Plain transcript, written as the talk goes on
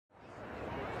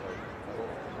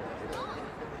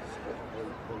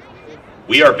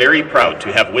We are very proud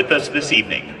to have with us this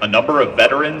evening a number of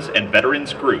veterans and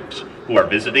veterans groups who are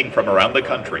visiting from around the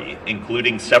country,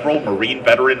 including several Marine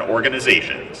veteran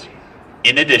organizations.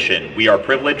 In addition, we are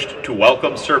privileged to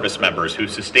welcome service members who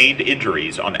sustained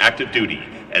injuries on active duty,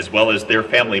 as well as their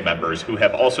family members who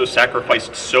have also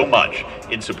sacrificed so much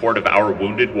in support of our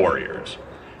wounded warriors.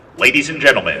 Ladies and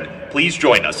gentlemen, please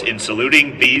join us in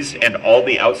saluting these and all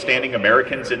the outstanding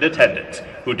Americans in attendance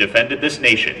who defended this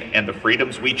nation and the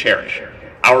freedoms we cherish,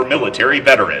 our military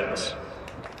veterans.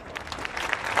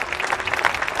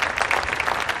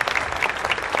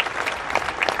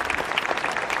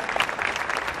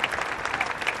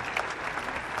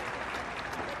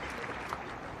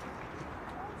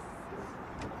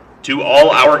 To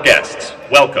all our guests,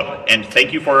 welcome and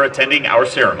thank you for attending our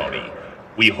ceremony.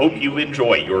 We hope you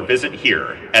enjoy your visit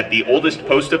here at the oldest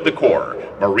post of the Corps,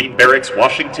 Marine Barracks,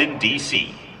 Washington,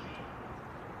 D.C.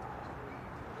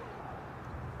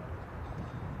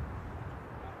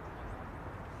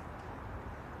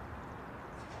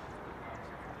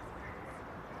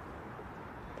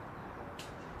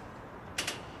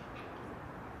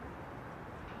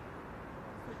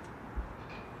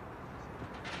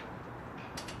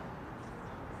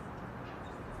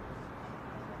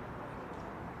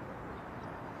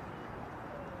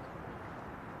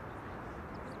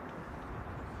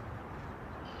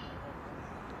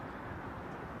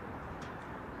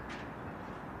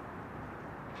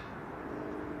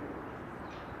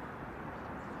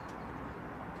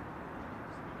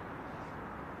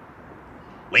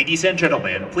 Ladies and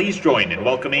gentlemen, please join in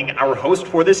welcoming our host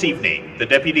for this evening, the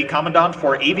Deputy Commandant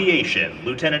for Aviation,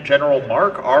 Lieutenant General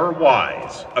Mark R.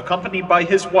 Wise, accompanied by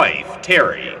his wife,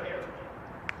 Terry.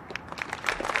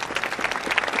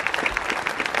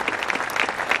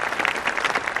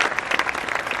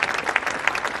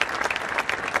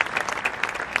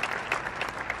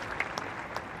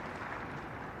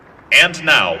 And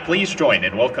now, please join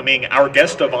in welcoming our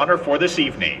guest of honor for this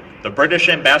evening, the British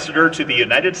Ambassador to the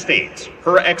United States,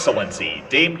 Her Excellency,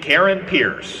 Dame Karen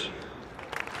Pierce.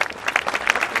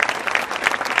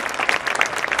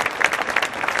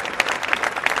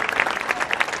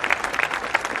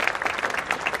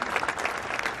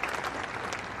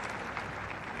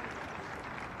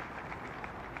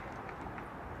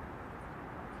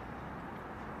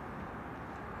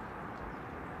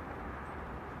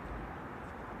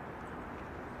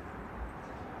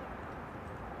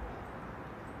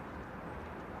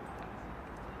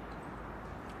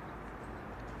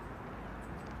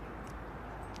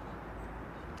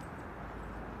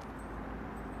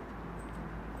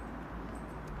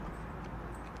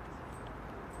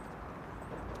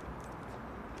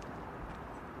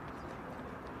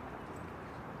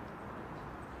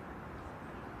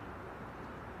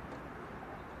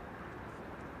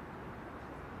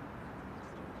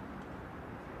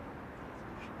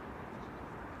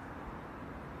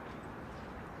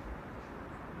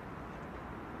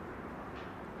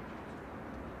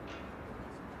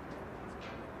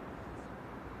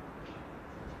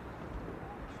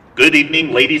 Good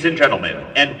evening, ladies and gentlemen,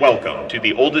 and welcome to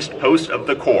the oldest post of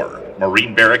the Corps,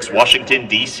 Marine Barracks, Washington,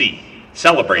 D.C.,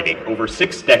 celebrating over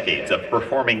 6 decades of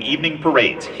performing evening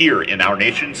parades here in our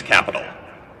nation's capital.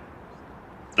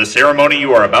 The ceremony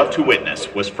you are about to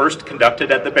witness was first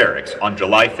conducted at the barracks on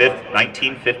July 5,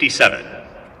 1957.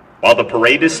 While the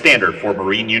parade is standard for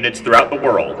Marine units throughout the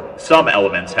world, some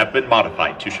elements have been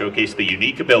modified to showcase the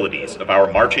unique abilities of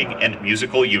our marching and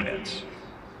musical units.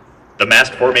 The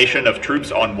massed formation of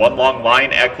troops on one long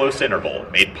line at close interval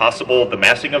made possible the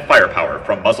massing of firepower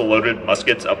from muzzle-loaded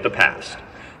muskets of the past.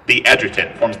 The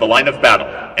adjutant forms the line of battle,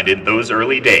 and in those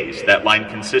early days, that line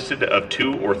consisted of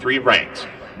 2 or 3 ranks,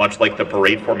 much like the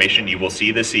parade formation you will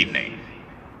see this evening.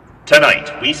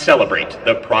 Tonight, we celebrate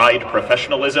the pride,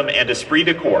 professionalism, and esprit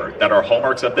de corps that are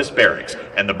hallmarks of this barracks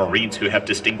and the Marines who have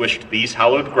distinguished these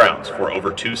hallowed grounds for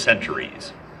over 2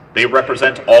 centuries. They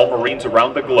represent all Marines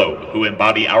around the globe who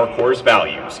embody our Corps'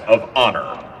 values of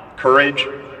honor, courage,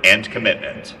 and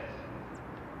commitment.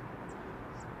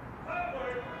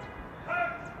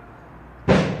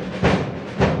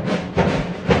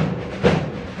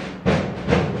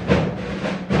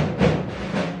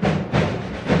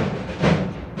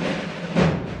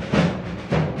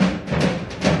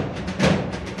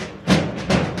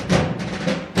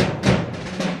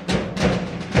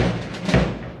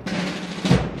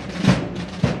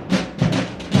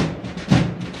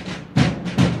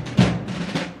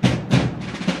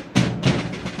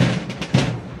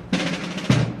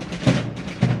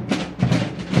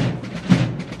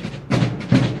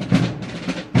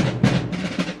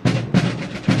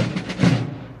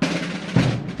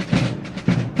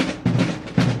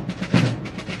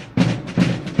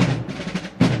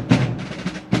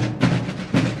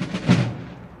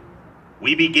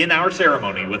 begin our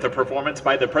ceremony with a performance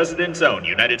by the President's own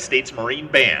United States Marine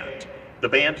Band. The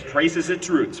band traces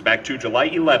its roots back to July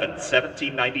 11,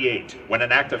 1798, when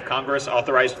an act of Congress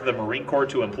authorized the Marine Corps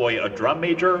to employ a drum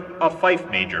major, a fife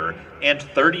major, and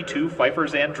 32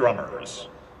 fifers and drummers.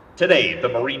 Today, the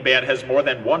Marine Band has more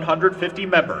than 150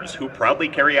 members who proudly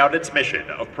carry out its mission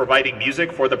of providing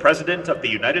music for the President of the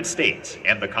United States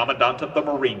and the Commandant of the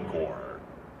Marine Corps.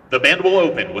 The band will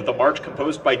open with a march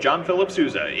composed by John Philip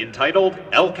Sousa entitled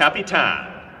El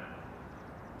Capitan.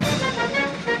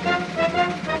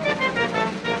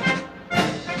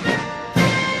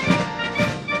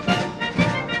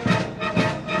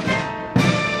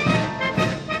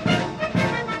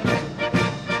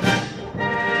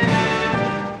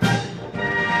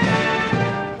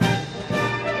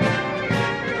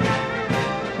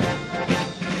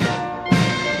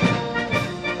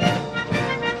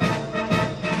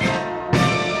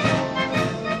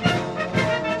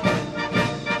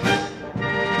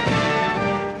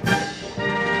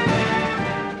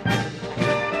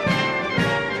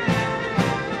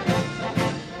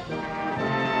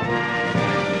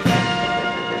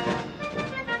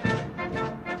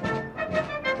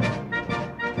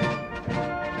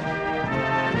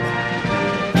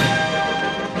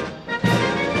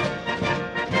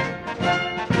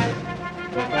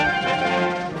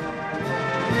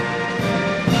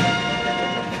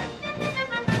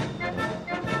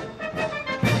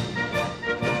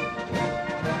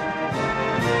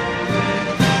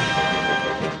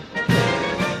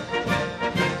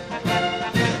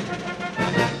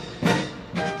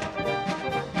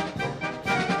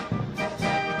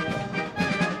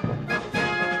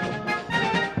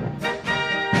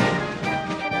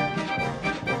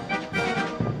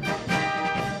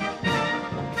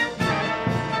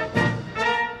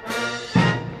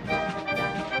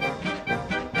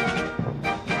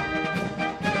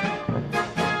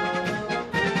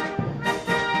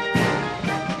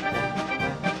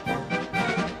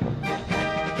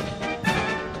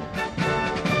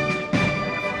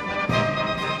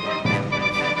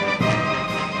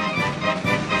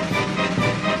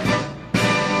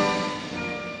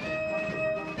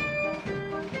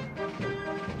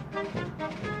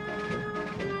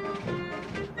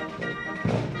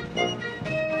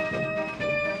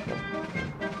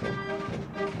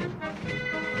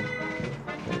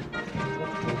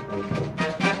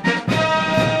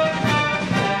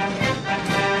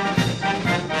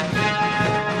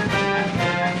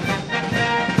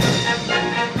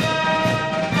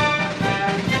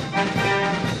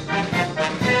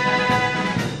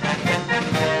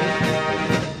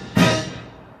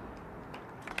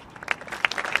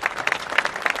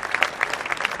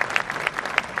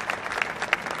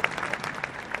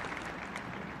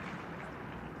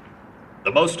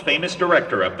 The most famous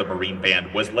director of the Marine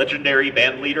Band was legendary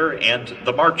band leader and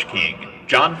the March King,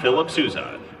 John Philip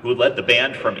Sousa, who led the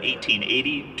band from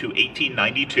 1880 to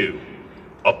 1892.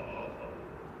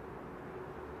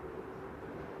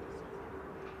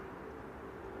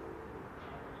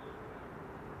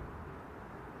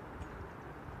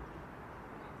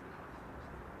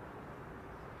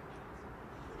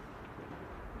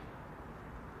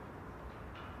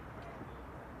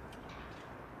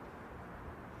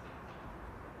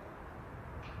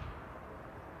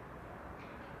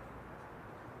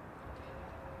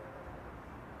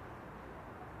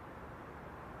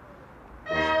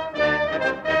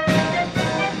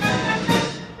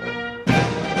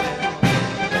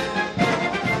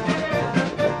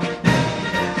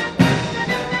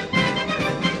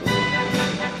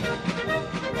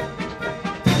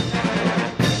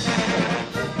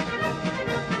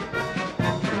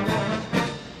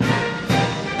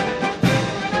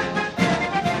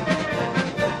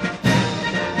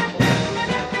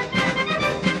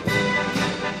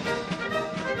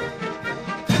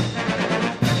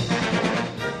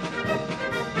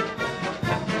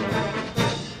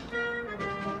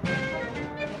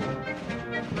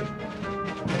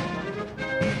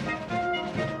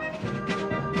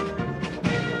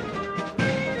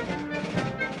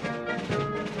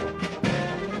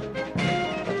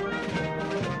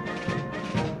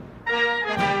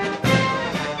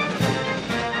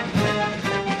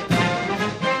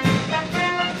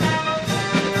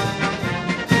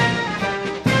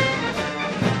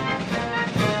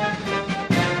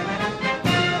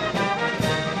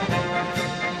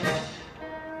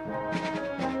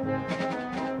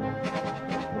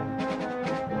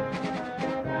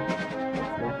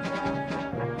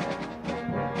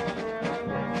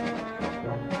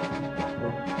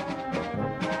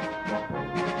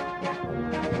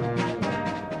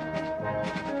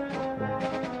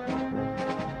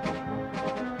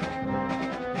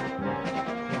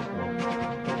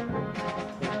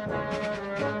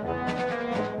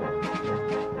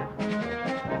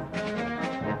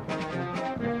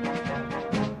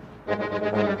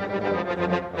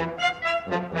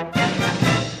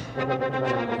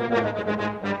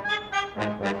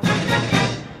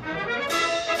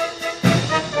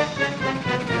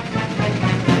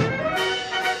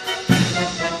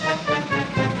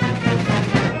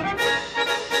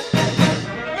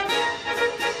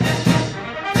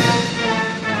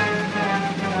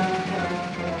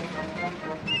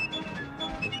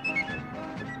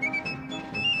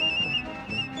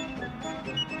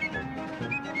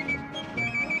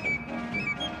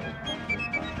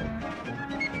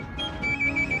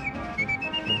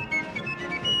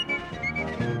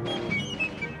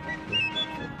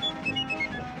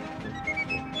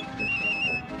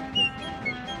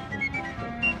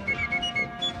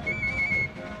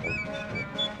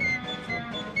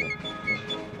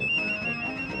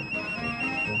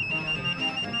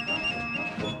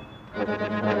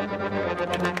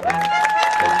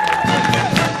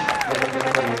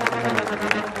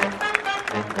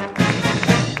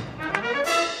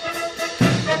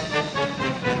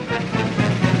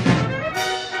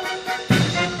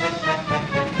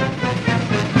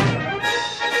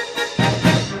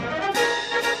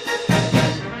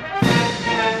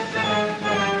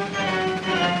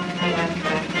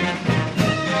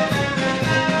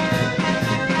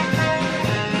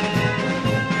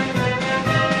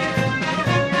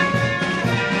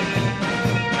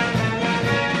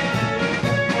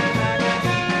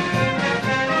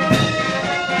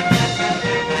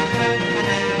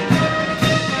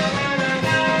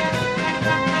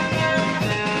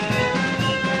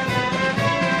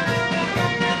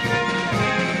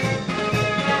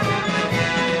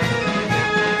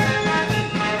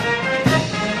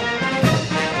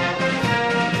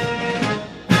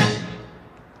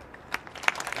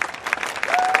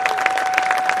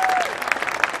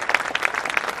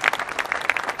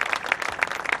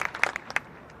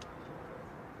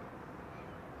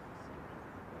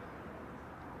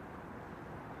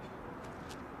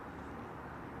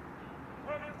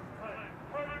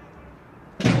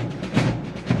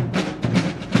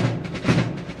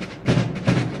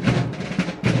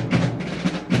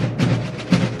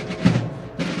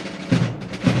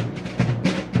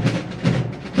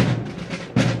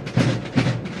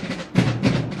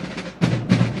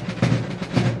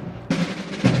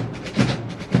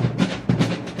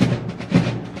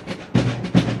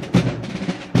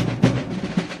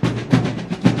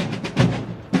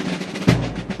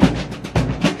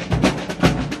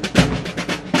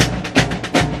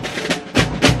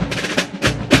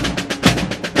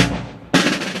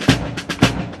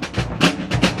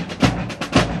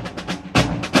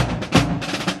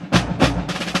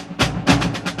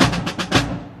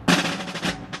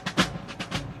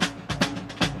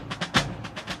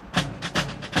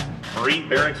 Marine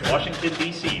Barracks, Washington,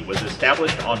 D.C. was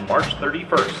established on March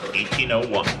 31st,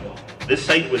 1801. This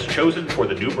site was chosen for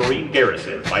the new Marine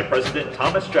garrison by President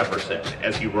Thomas Jefferson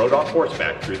as he rode on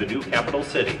horseback through the new capital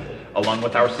city, along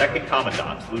with our second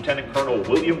commandant, Lieutenant Colonel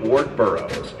William Ward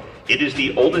Burroughs. It is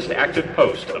the oldest active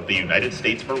post of the United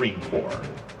States Marine Corps.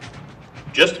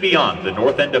 Just beyond the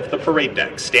north end of the parade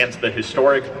deck stands the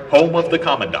historic Home of the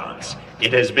Commandants.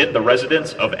 It has been the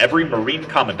residence of every Marine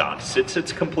Commandant since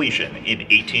its completion in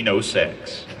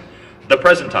 1806. The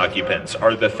present occupants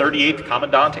are the 38th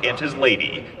Commandant and his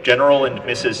lady, General and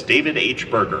Mrs. David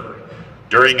H. Berger.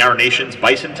 During our nation's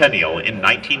bicentennial in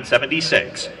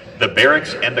 1976, the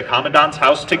barracks and the Commandant's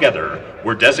house together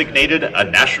were designated a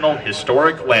National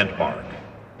Historic Landmark.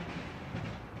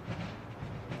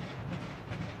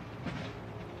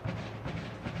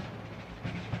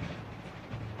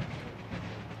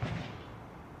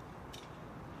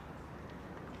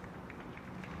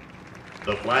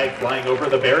 The flag flying over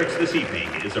the barracks this evening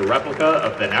is a replica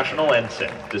of the national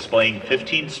ensign, displaying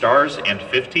 15 stars and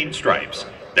 15 stripes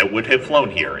that would have flown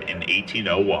here in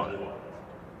 1801.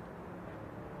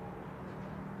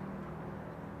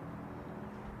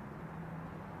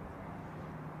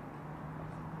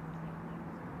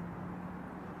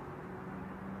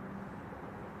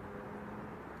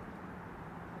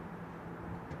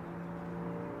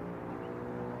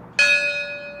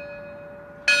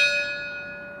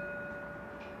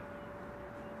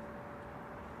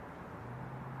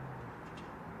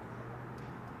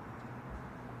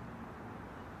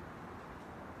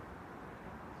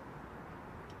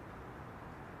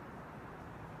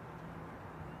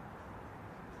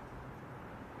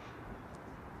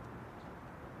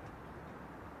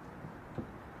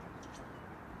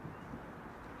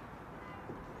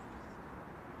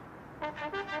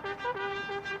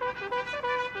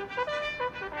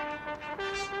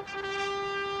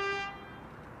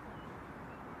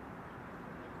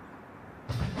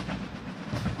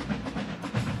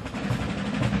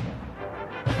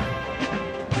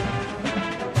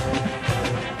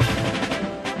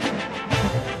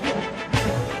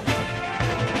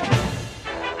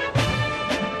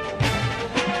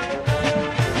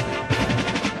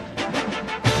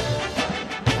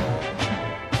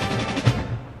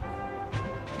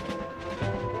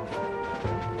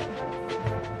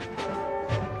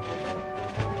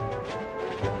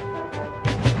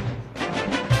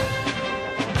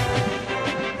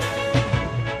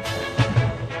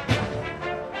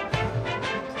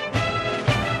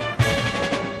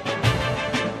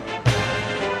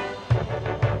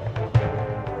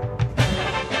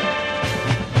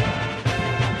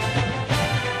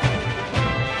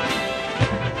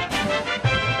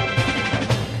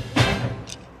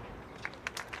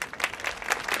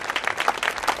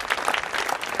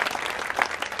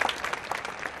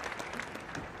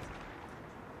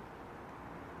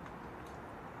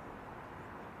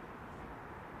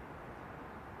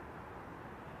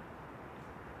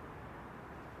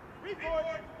 Report!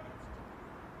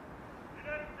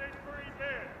 United States Marine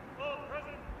Band, all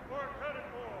present or accounted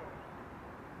for.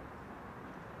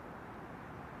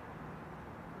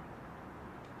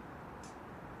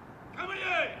 Company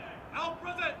A, all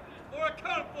present or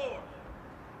accounted for.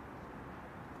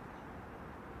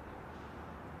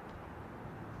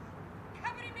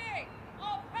 Company B,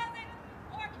 all present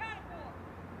or accounted for.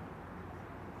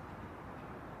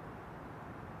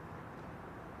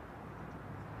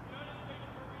 United States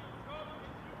Marine Corps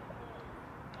uniform,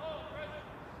 all present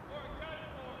or accounted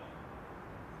for.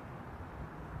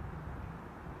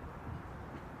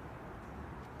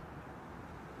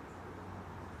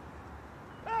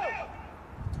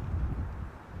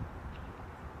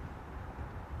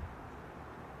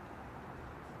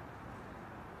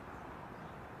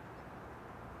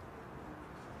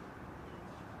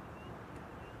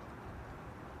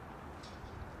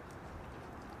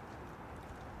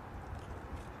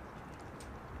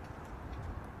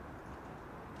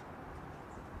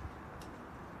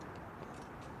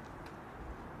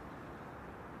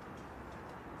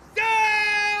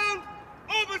 Down!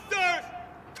 Officers!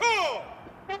 Call!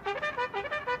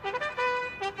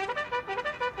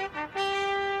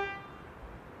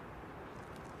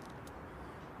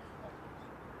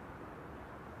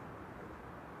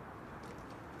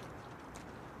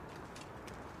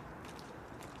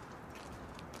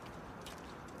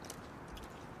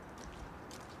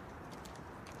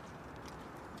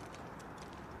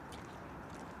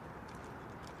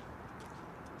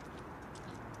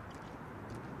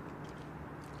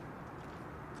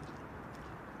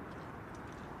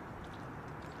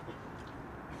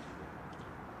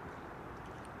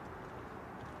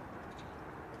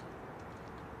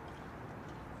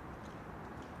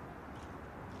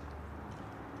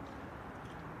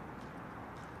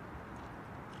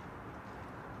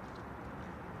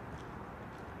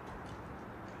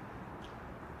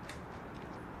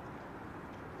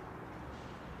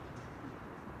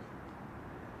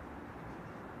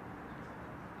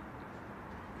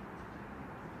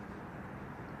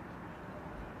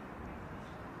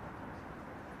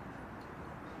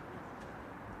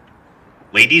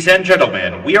 Ladies and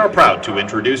gentlemen, we are proud to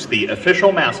introduce the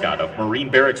official mascot of Marine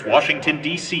Barracks, Washington,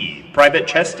 D.C., Private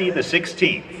Chesty the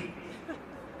 16th.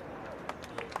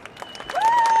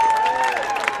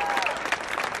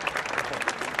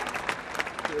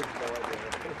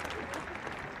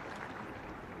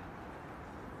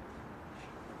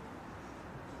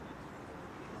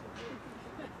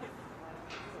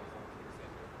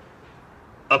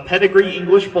 A pedigree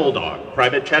English bulldog,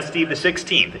 Private Chesty the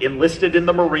 16th, enlisted in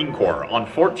the Marine Corps on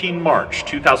 14 March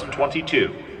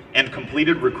 2022 and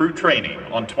completed recruit training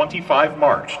on 25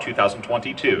 March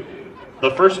 2022.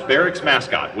 The first barracks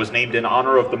mascot was named in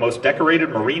honor of the most decorated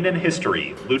Marine in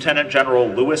history, Lieutenant General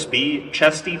Louis B.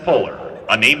 Chesty Puller,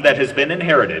 a name that has been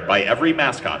inherited by every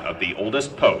mascot of the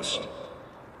oldest post.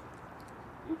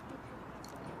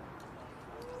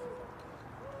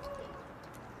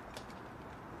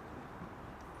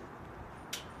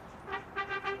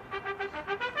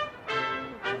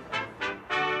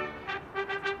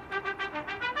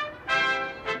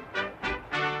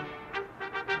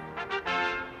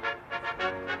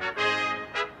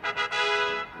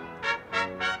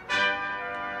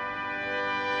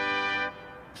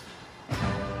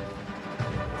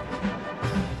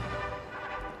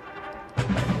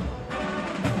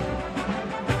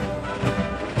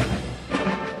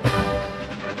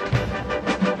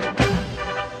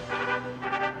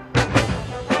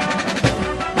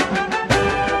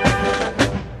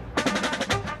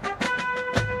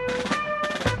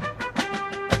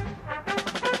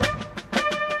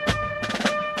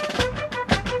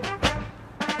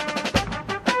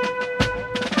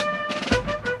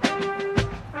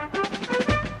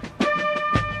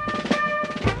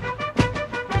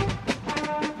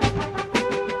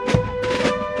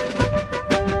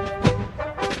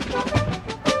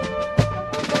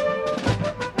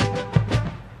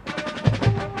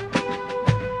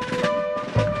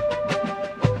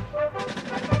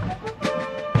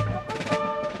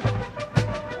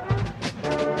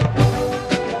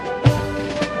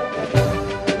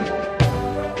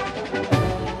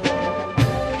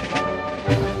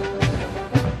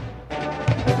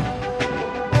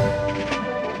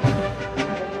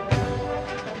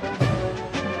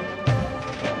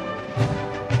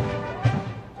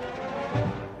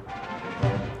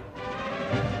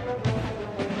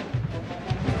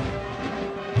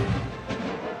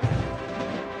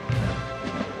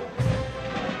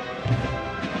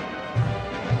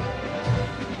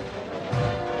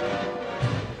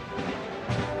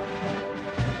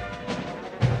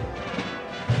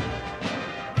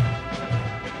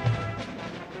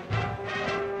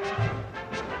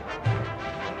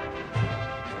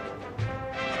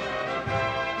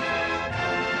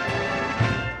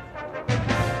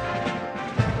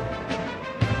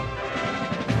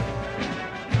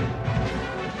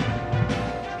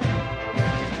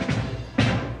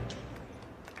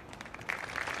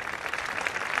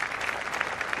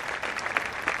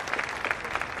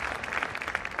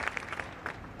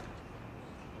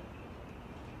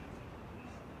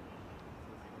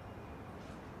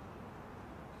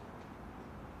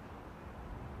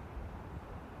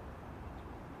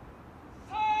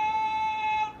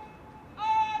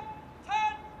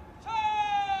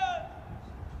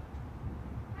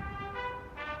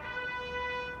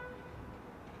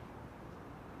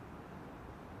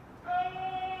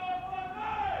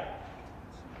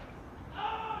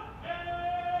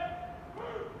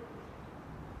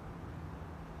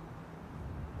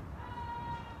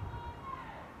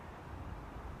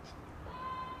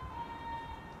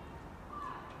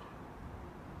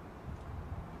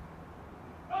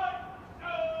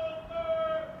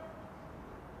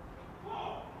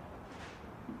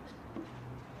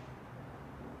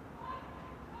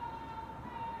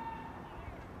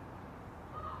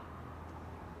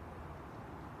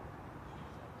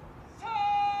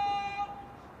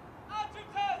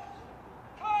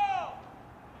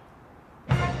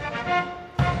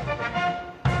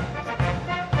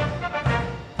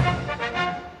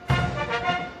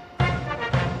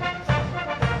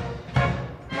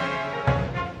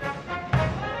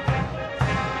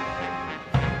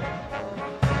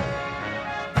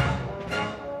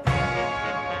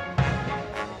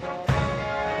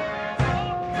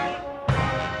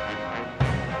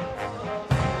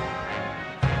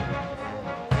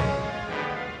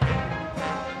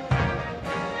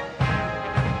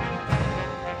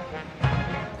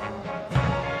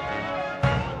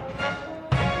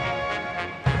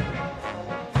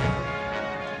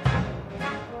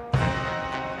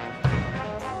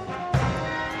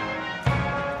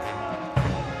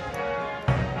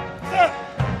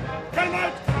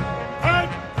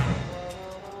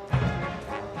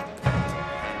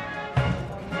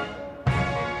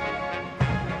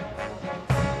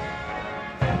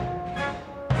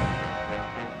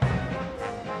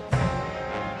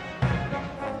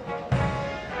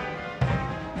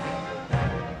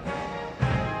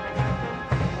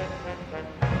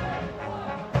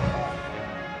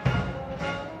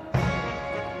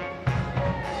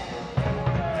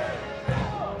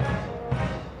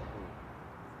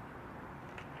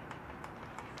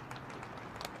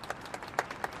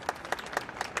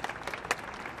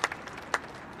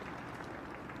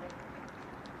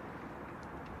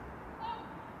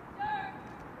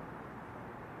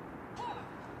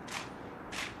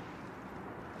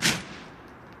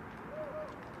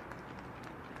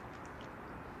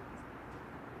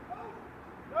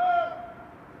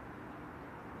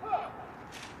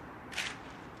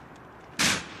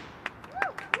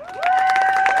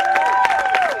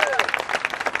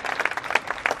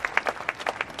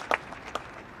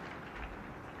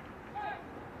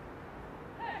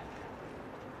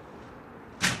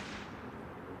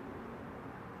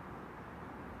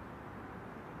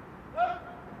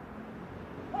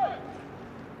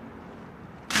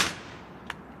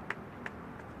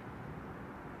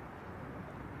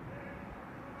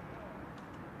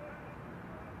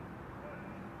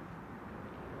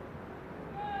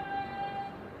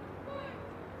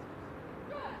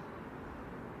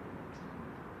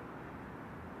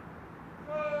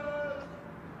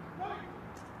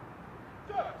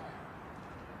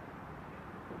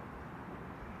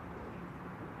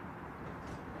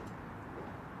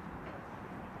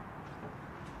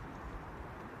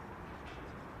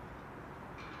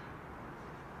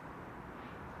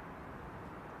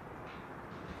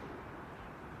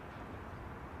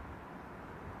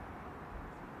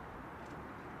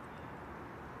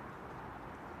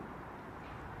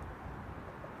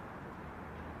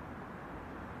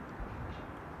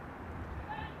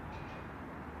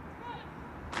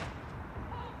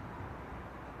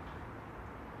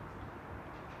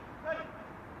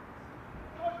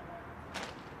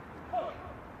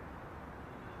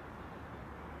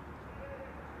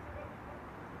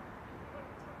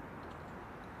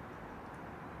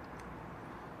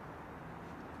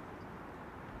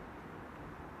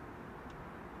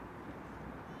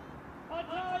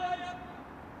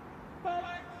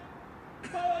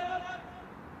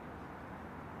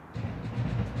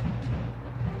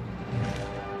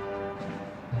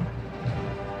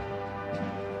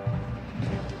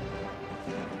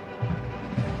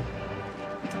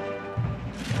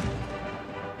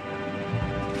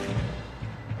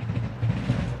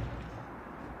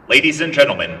 Ladies and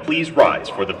gentlemen, please rise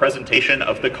for the presentation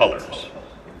of the colors.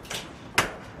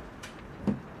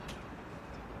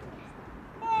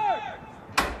 March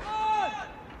on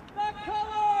the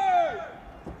colors!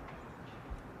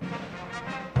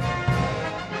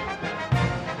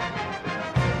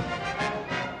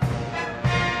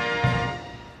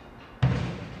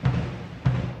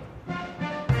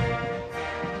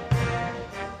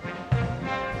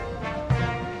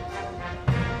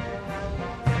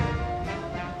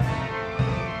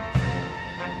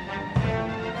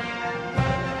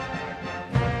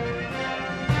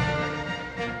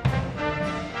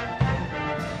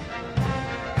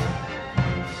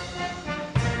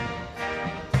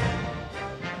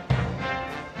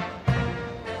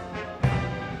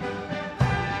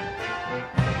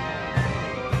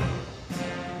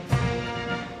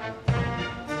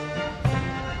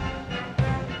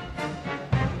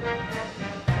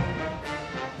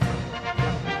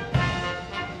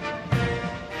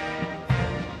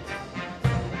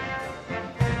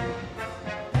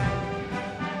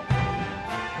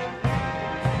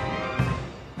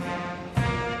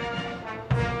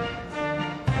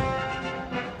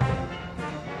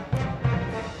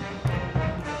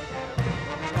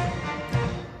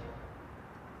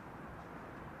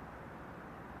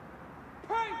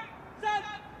 Present!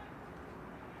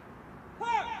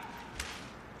 March!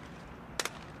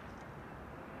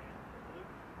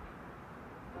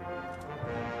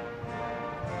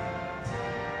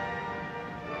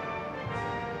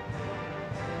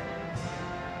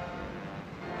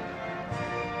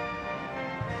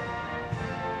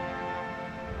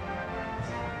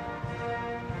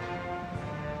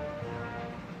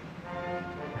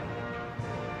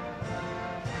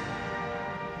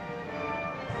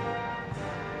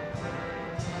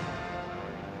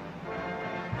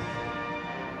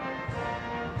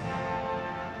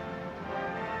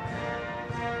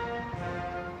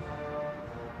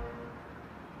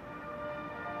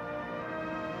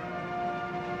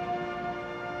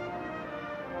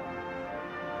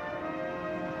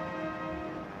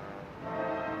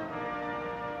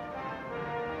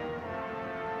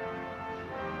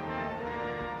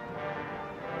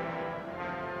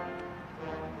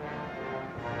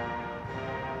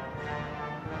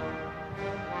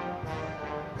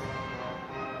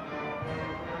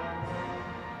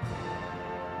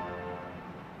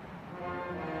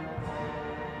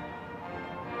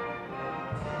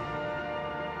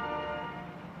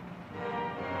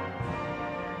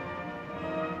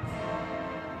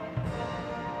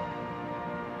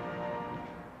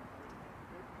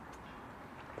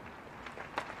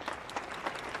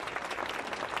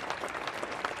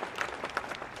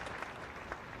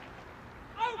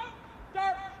 Out!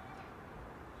 Start!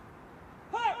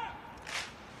 March!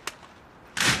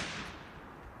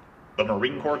 The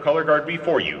Marine Corps color guard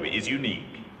before you is unique.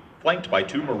 Flanked by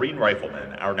 2 Marine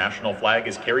riflemen, our national flag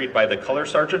is carried by the color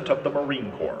sergeant of the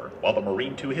Marine Corps, while the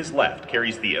Marine to his left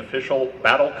carries the official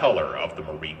battle color of the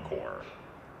Marine Corps.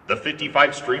 The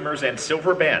 55 streamers and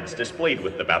silver bands displayed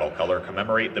with the battle color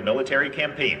commemorate the military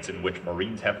campaigns in which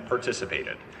Marines have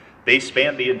participated. They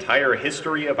span the entire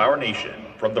history of our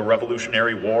nation, from the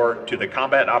Revolutionary War to the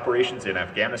combat operations in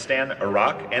Afghanistan,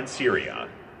 Iraq, and Syria.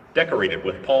 Decorated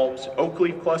with palms, oak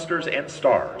leaf clusters, and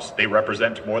stars, they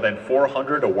represent more than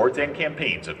 400 awards and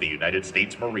campaigns of the United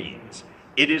States Marines.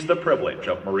 It is the privilege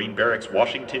of Marine Barracks,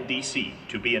 Washington, D.C.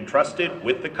 to be entrusted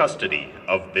with the custody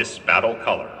of this battle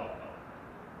color.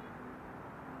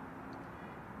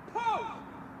 Pose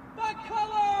the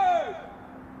colors!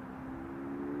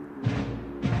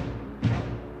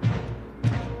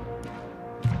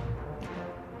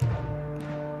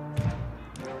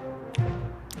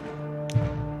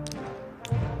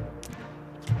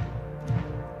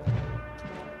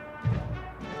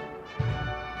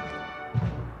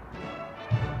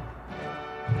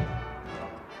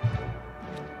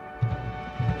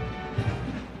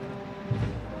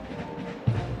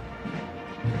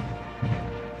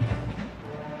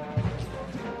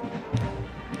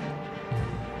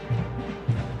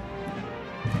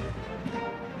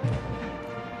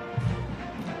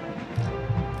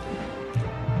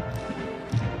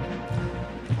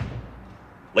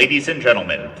 Ladies and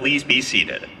gentlemen, please be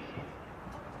seated.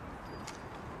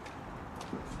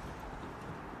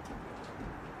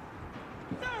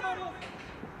 Ceremonial!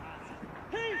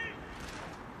 Peace!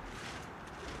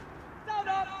 Sound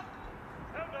up!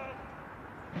 Sound up!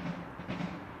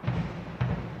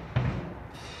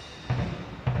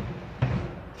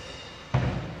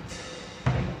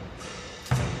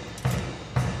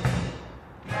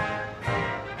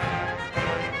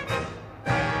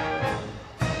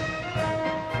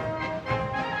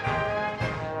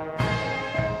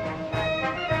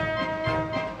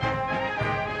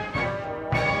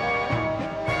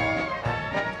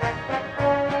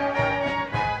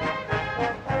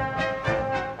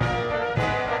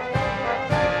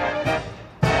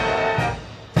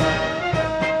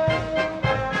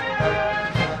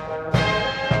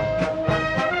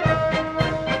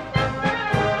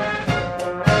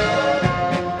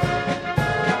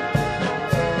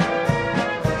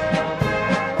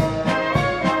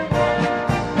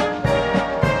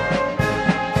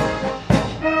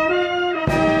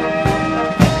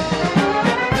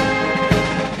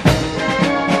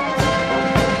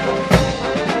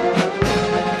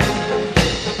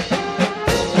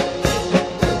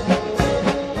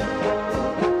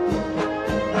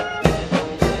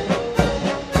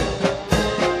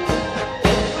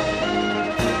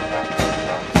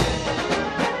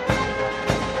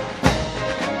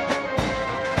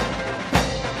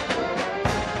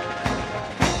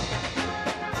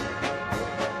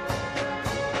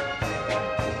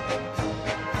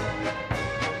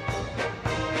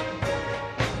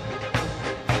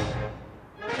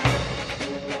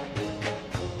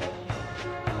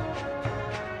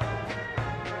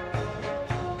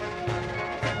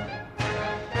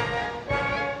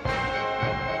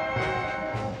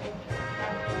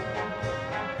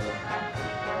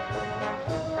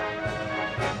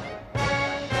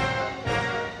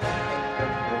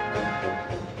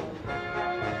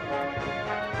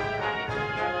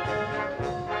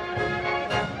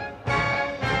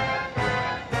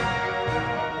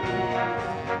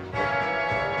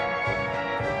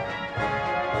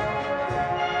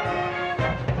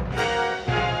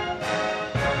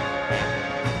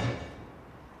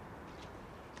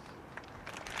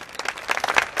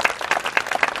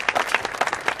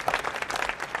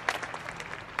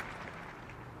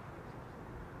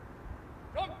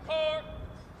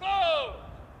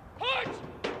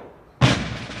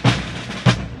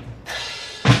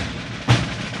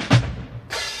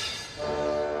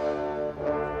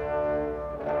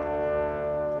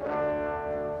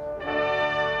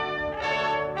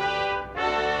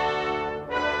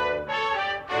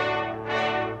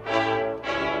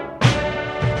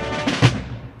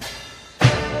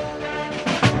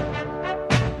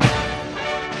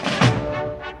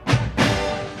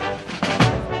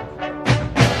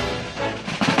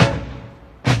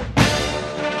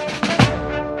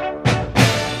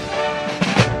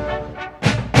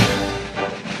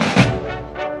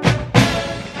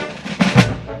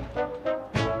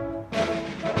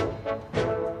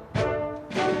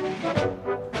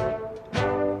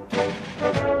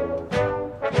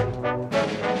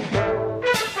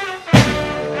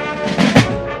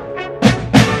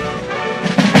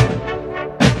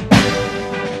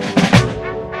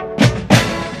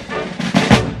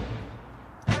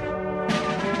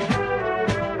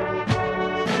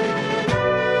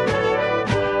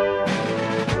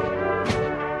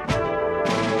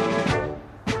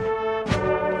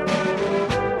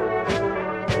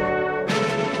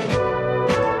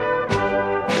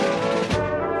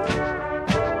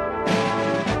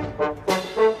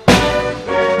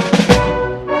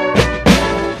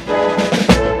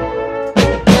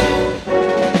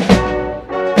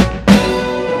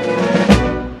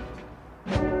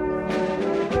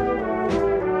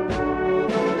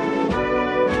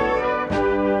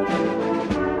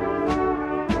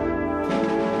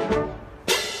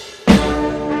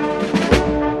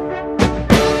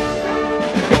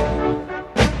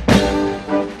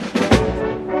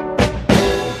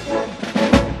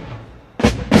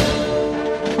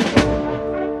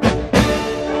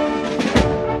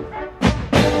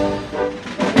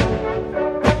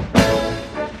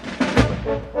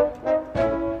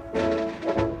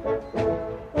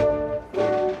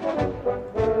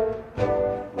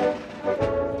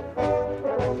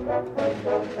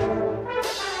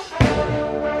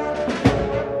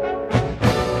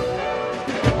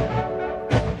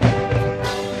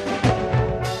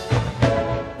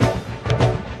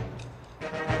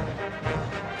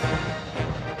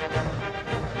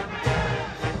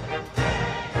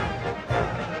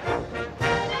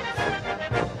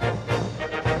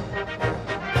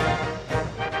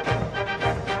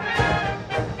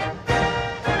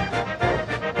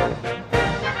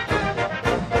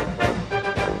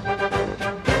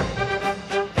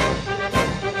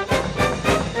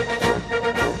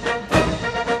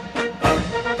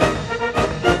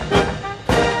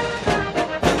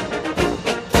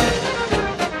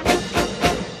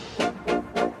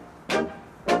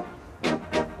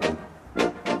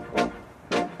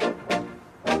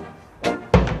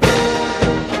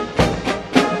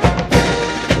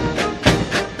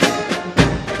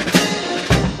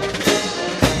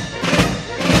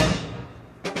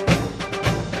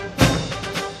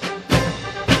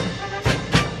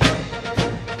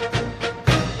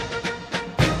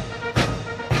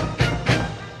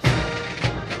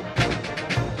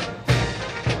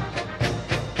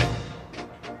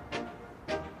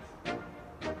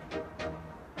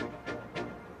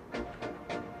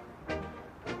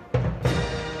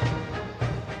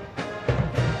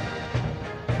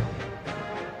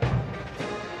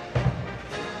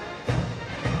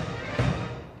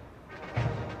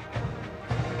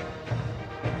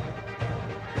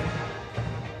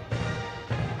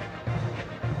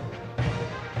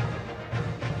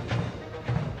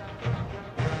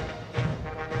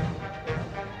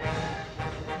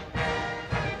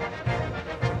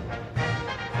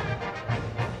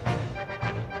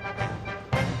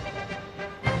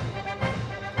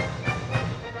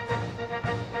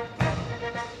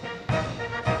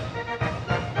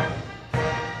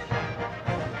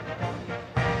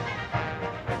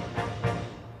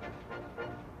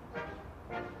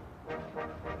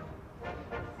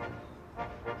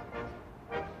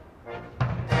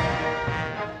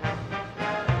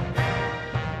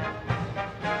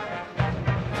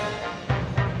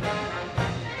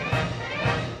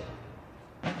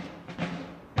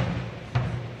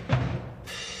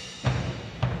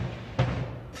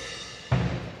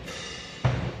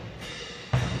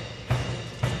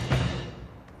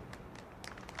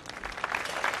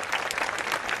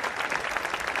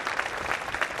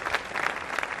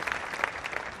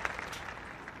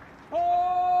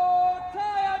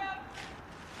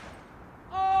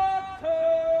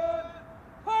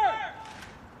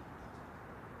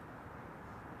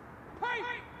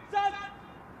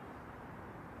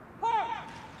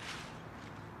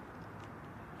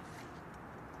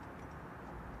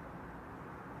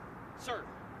 Sir,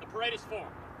 the parade is formed.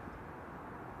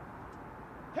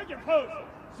 Take your post,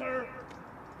 sir.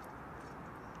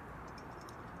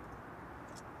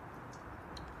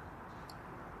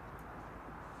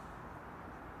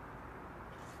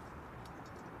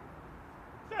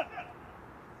 Step.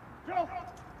 Go.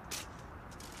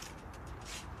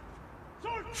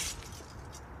 Sword.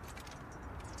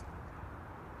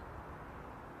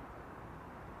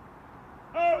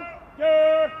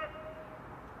 Order.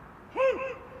 Who?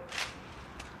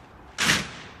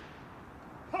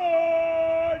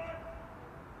 Hard.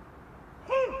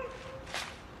 Who?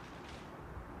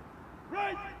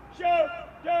 Right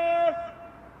shoulder.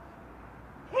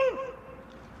 Who?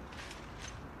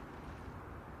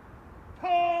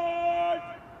 Hard.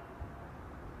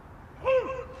 Who?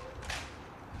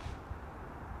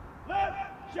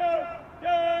 Left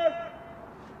shoulder.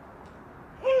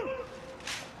 Who?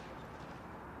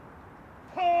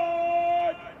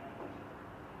 Hard.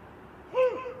 Who?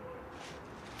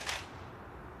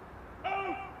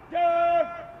 Order.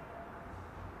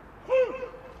 Who?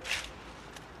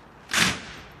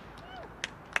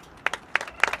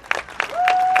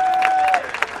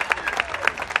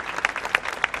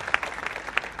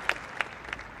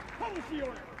 Publish the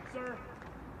order, sir.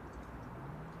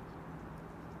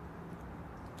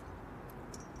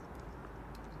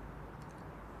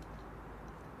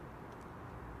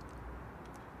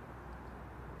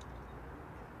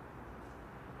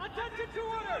 Attention to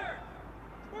order!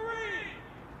 Marine!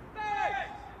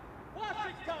 Barracks!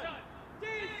 Washington!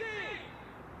 D.C.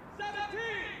 17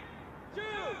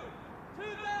 June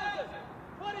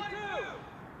 2022!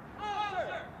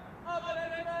 Officer of the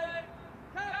Navy Flag,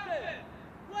 Captain!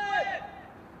 Flag!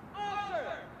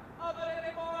 Officer of the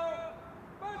Navy Bar,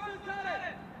 First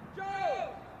Lieutenant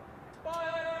Joe!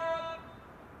 Fire!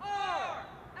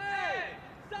 R.A.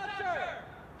 Sutcher!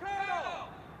 Colonel!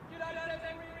 United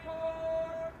States Marine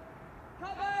Corps!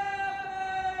 Command!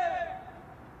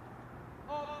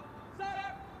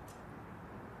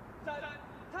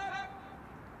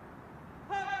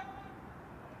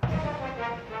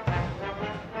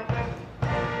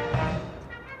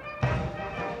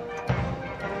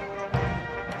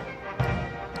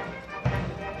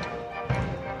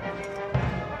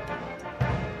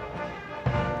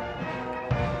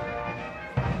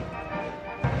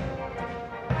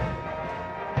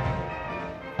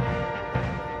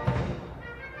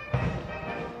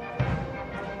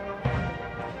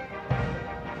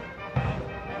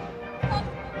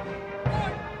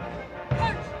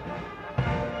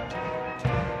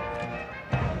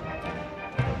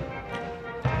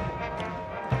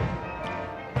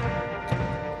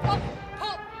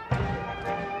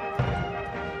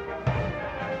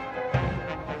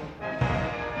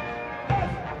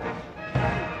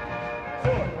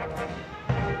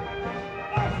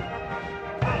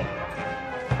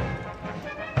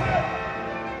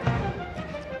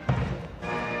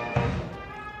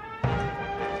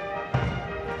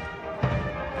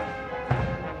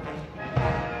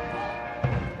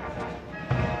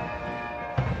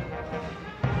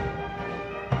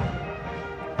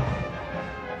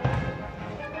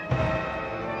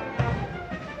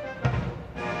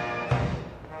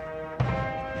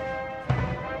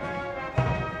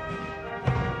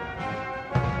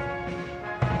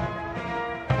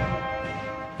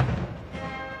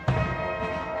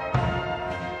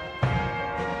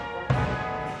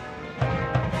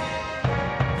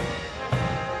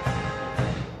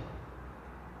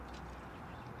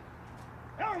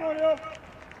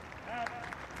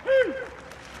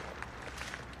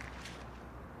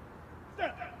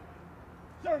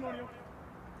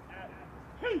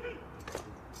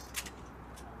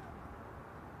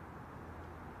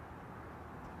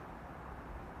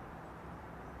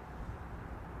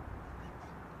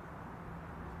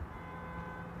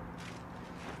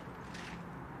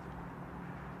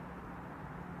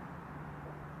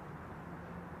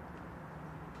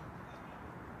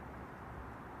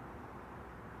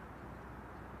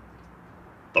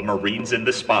 The Marines in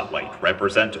the spotlight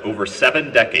represent over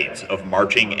 7 decades of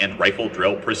marching and rifle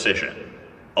drill precision,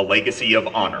 a legacy of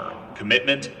honor,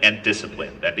 commitment, and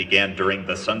discipline that began during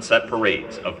the Sunset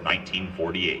Parades of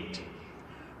 1948.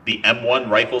 The M1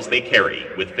 rifles they carry,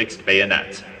 with fixed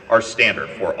bayonets, are standard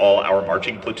for all our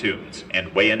marching platoons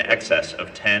and weigh in excess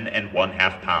of 10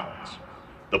 1/2 pounds.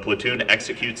 The platoon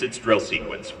executes its drill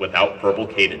sequence without verbal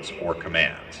cadence or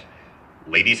commands.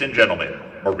 Ladies and gentlemen,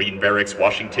 Marine Barracks,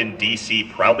 Washington, D.C.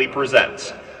 proudly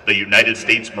presents the United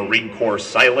States Marine Corps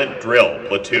Silent Drill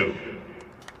Platoon.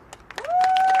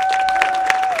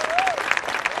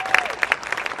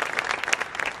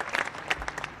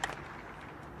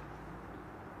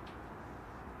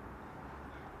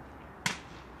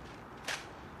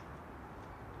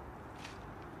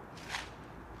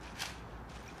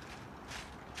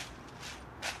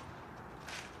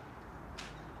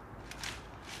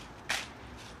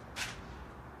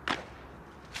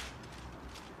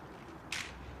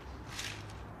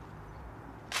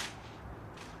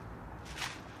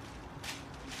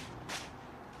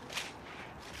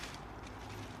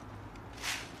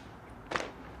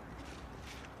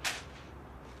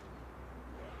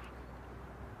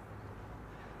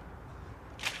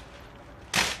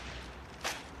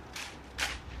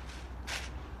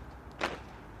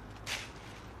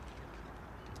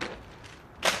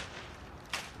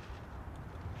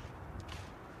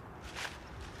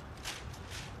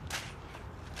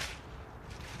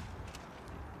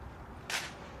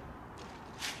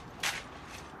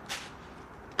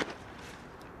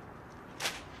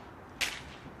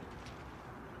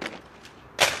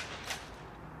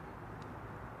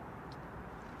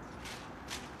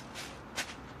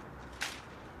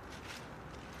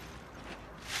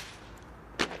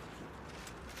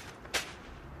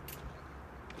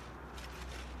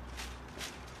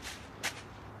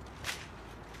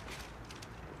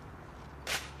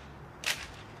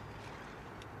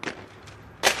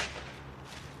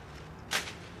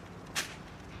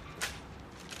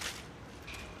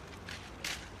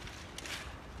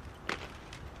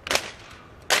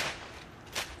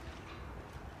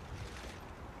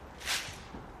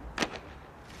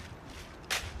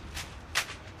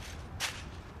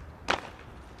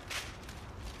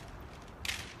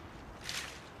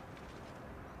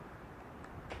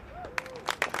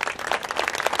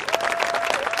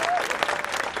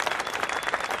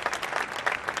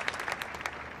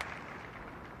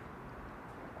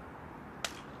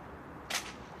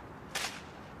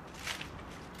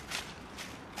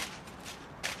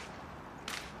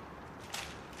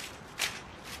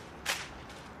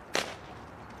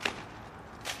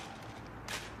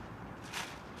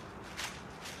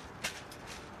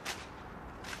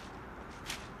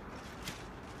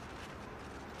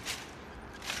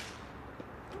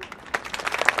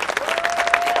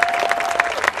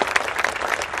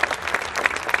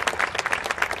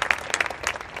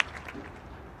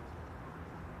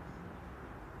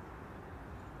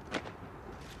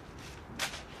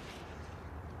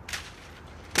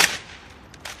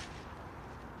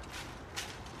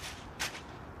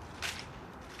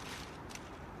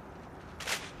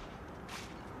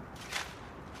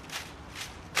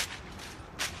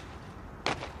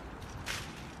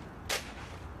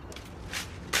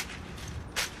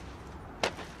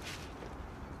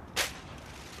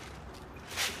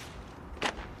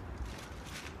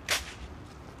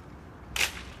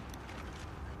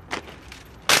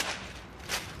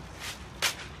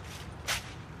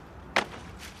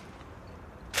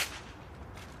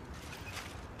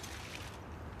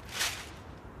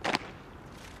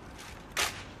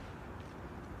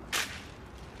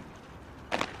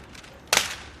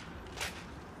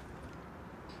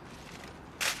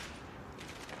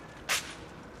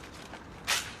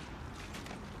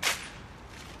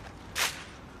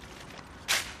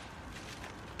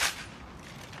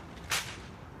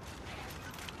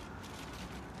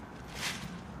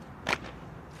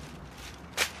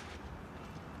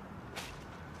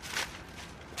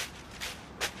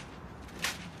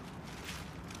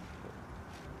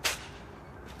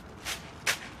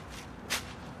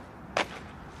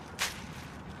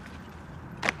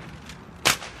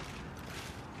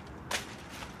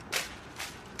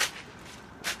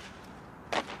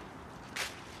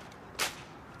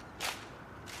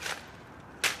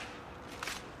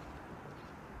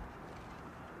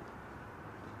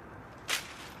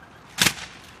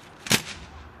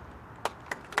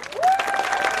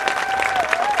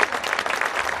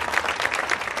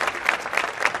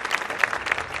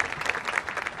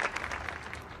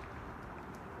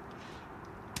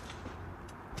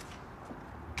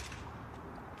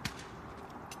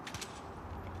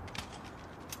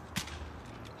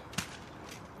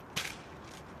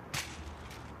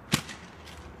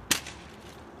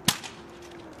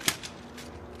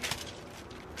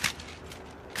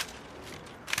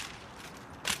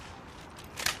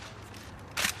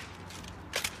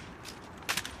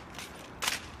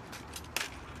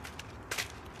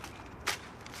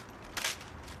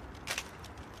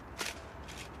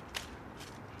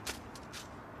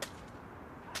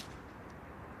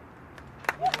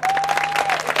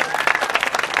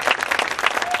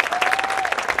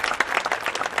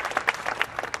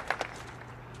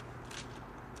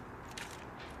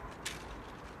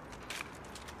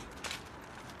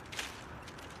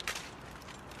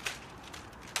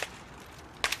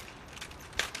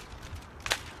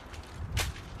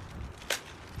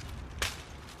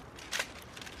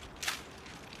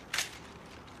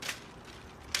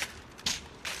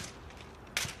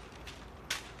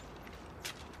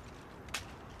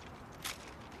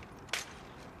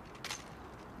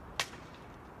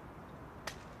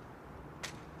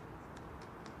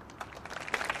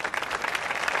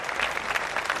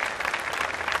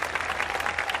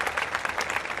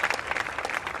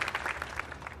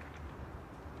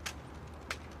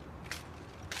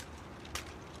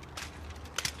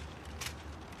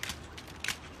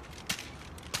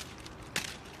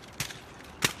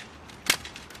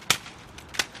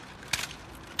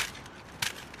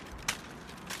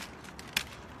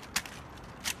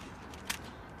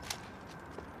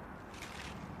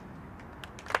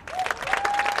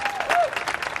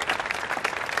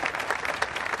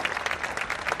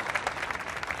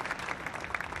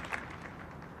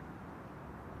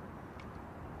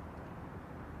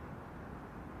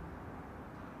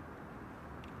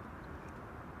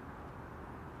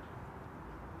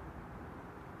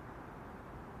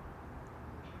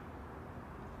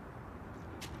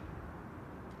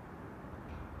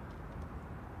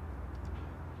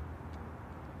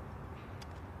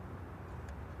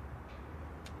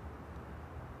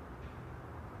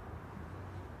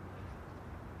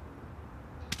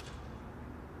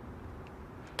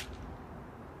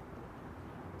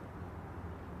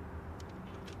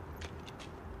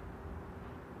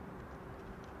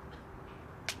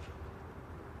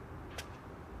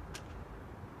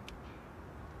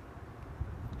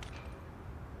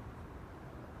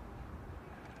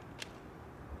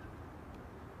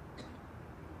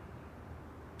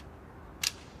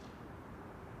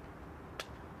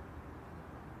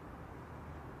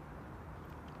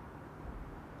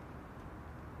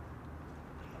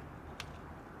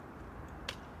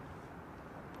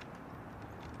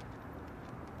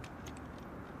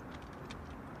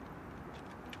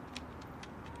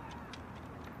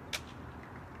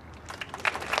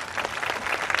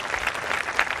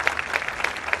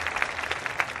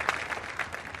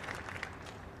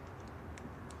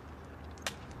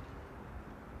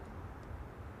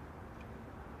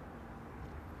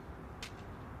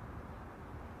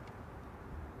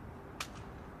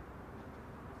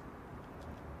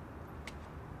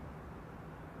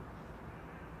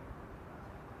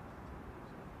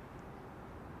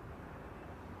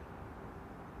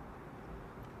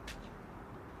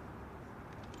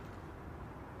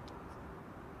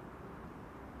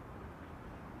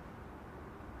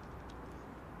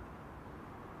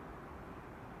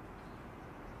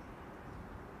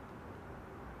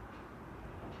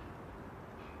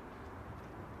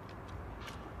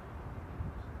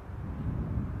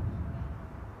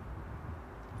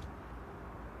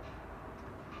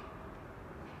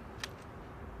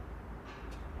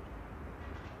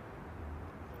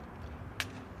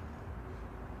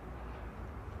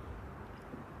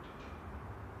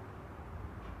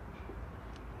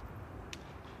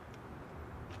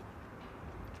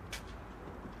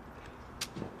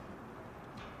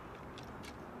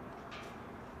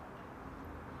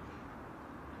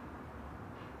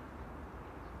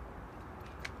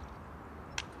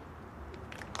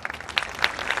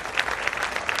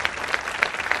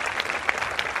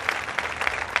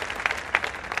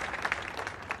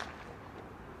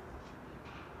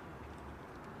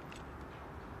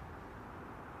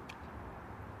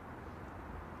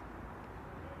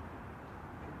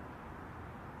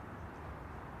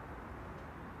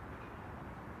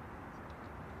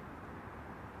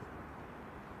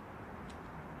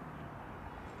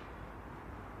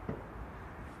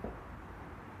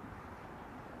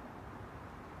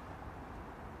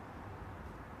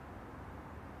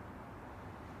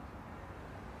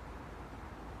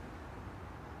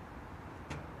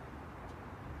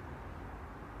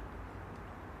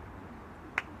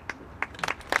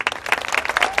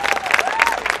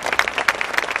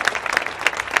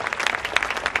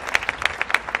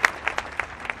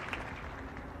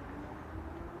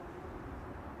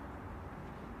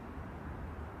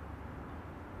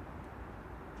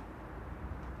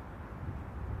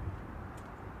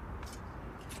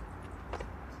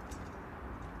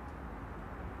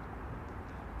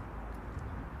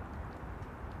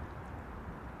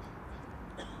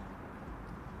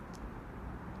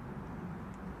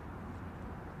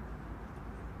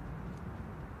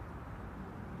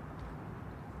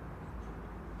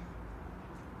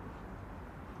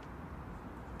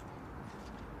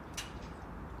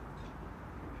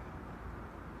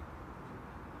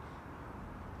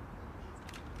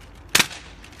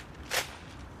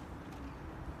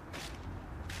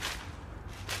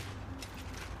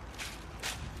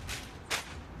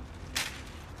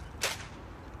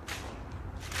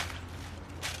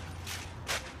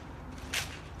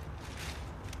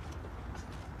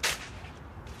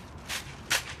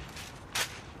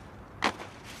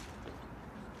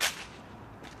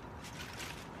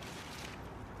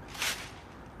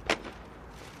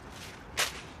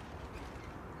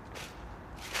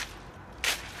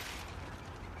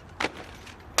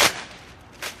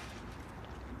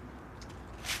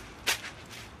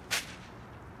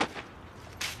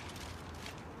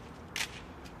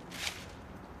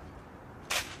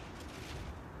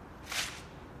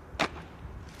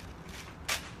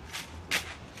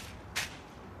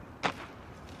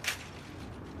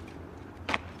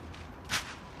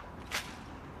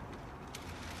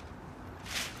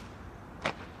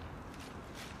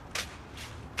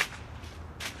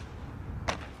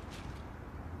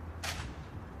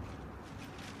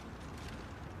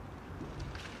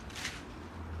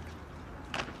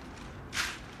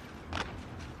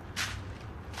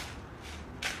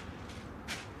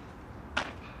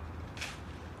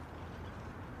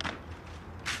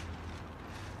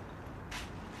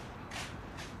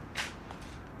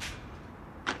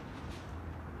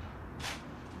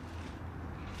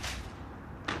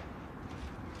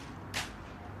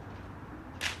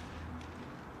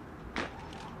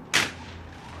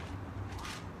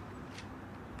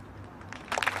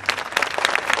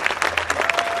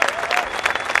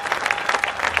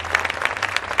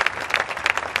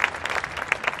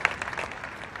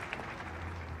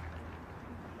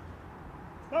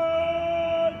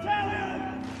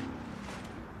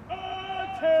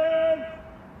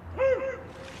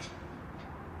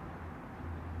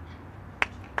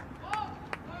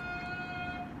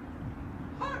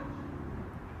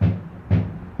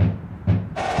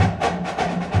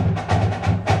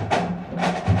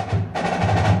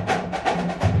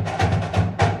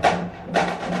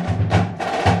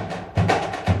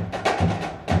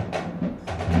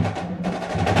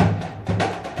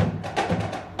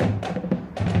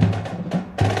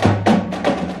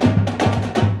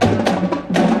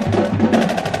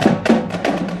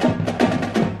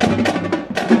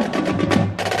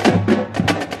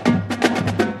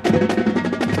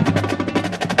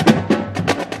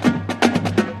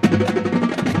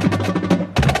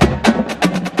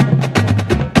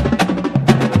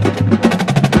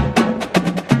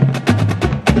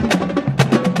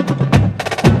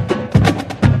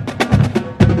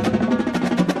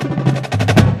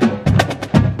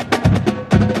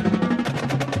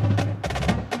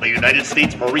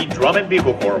 States Marine Drum and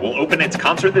Bugle Corps will open its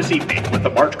concert this evening with a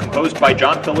march composed by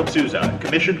John Philip Sousa,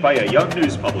 commissioned by a young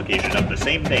news publication of the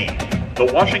same name, The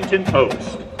Washington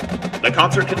Post. The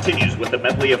concert continues with a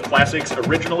medley of classics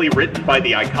originally written by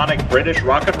the iconic British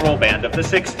rock and roll band of the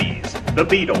 60s, the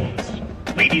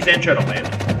Beatles. Ladies and gentlemen,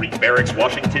 Marine Barracks,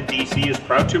 Washington, D.C. is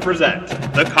proud to present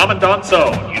the Commandant's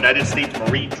Own United States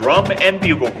Marine Drum and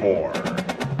Bugle Corps.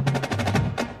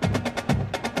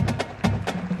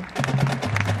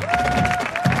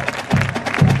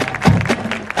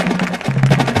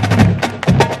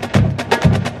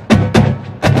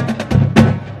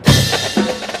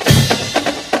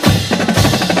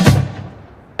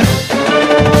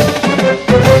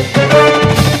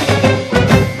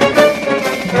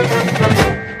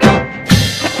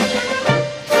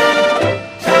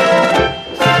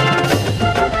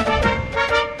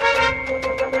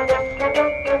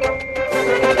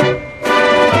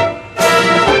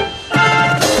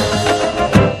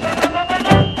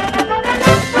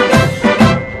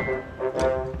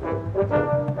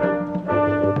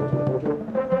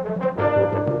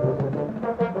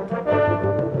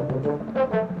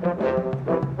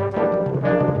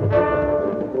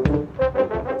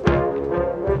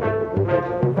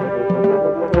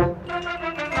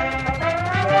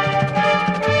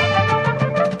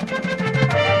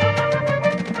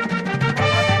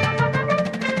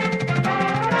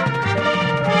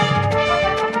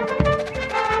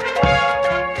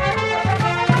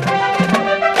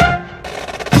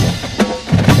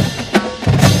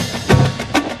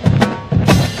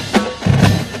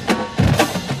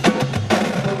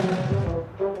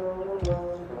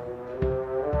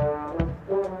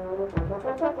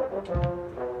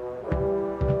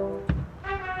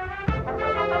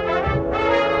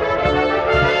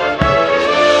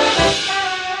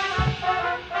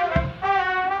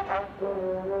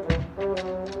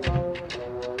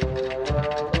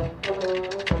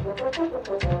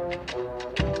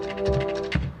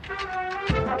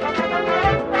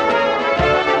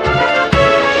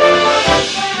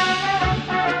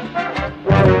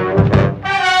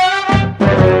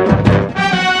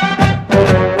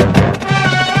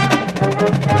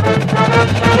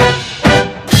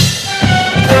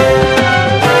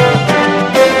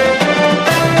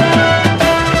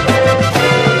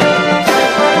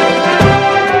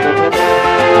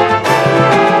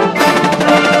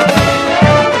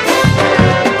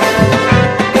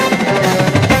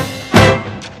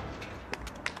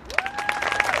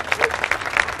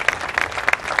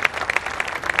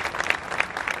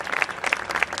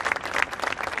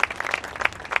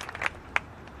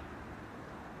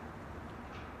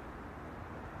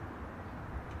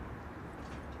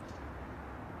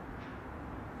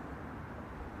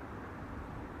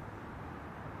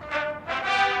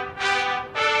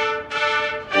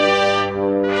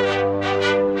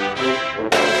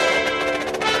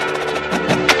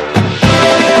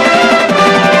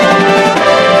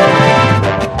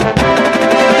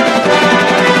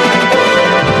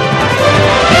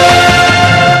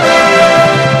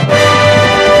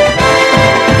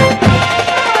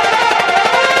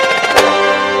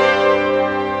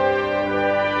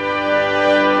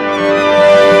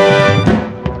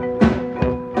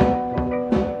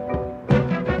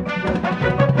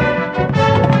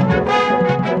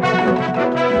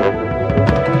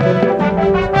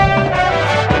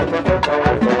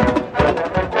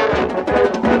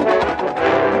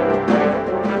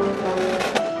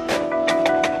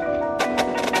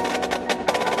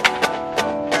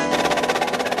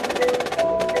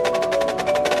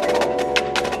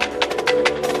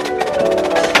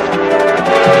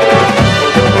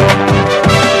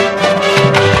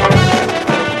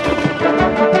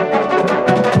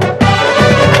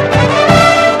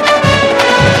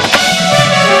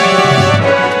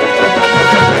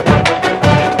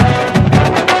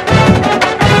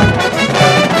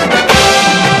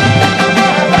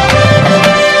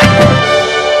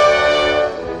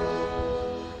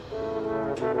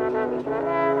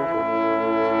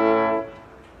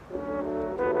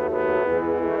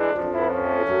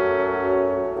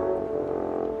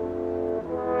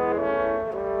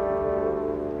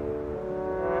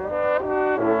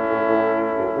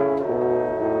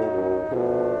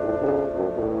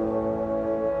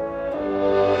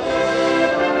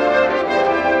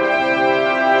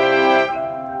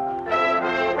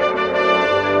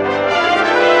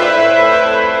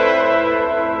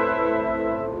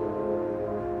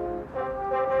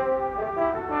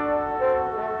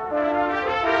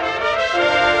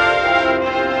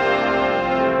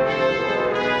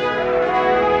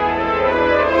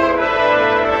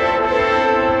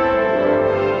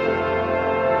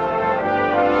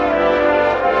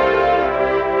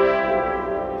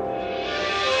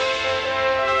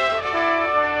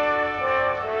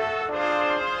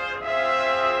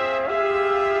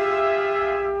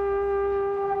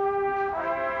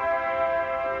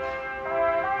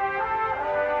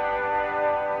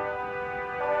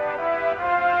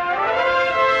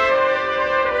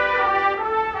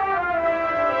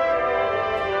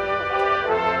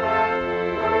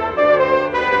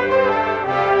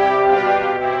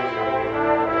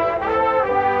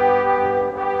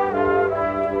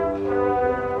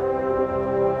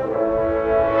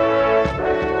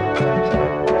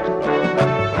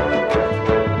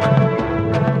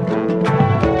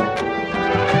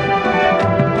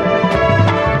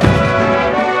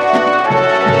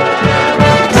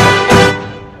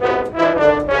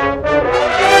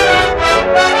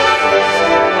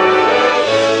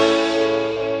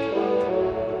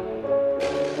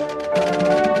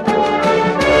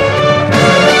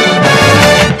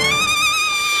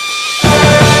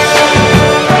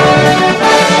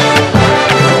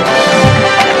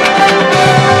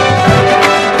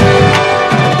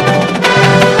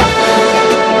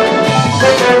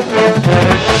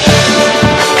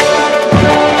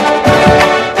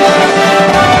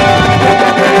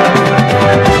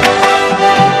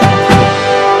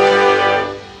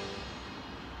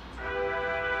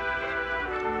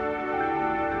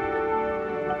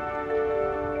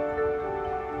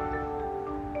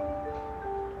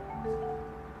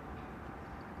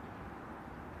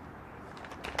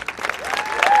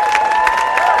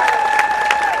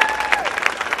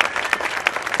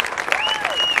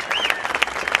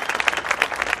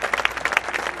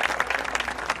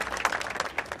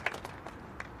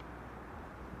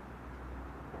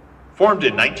 Formed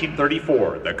in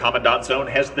 1934, the Commandant Zone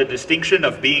has the distinction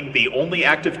of being the only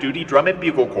active duty drum and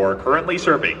bugle corps currently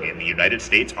serving in the United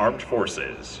States Armed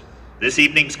Forces. This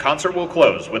evening's concert will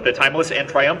close with the timeless and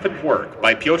triumphant work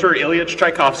by Pyotr Ilyich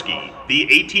Tchaikovsky, the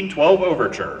 1812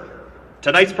 Overture.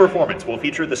 Tonight's performance will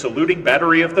feature the saluting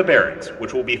battery of the Barracks,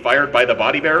 which will be fired by the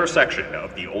body bearer section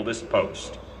of the oldest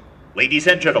post. Ladies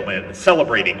and gentlemen,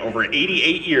 celebrating over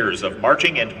 88 years of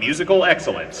marching and musical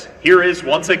excellence, here is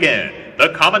once again the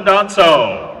Commandant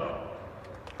Zone.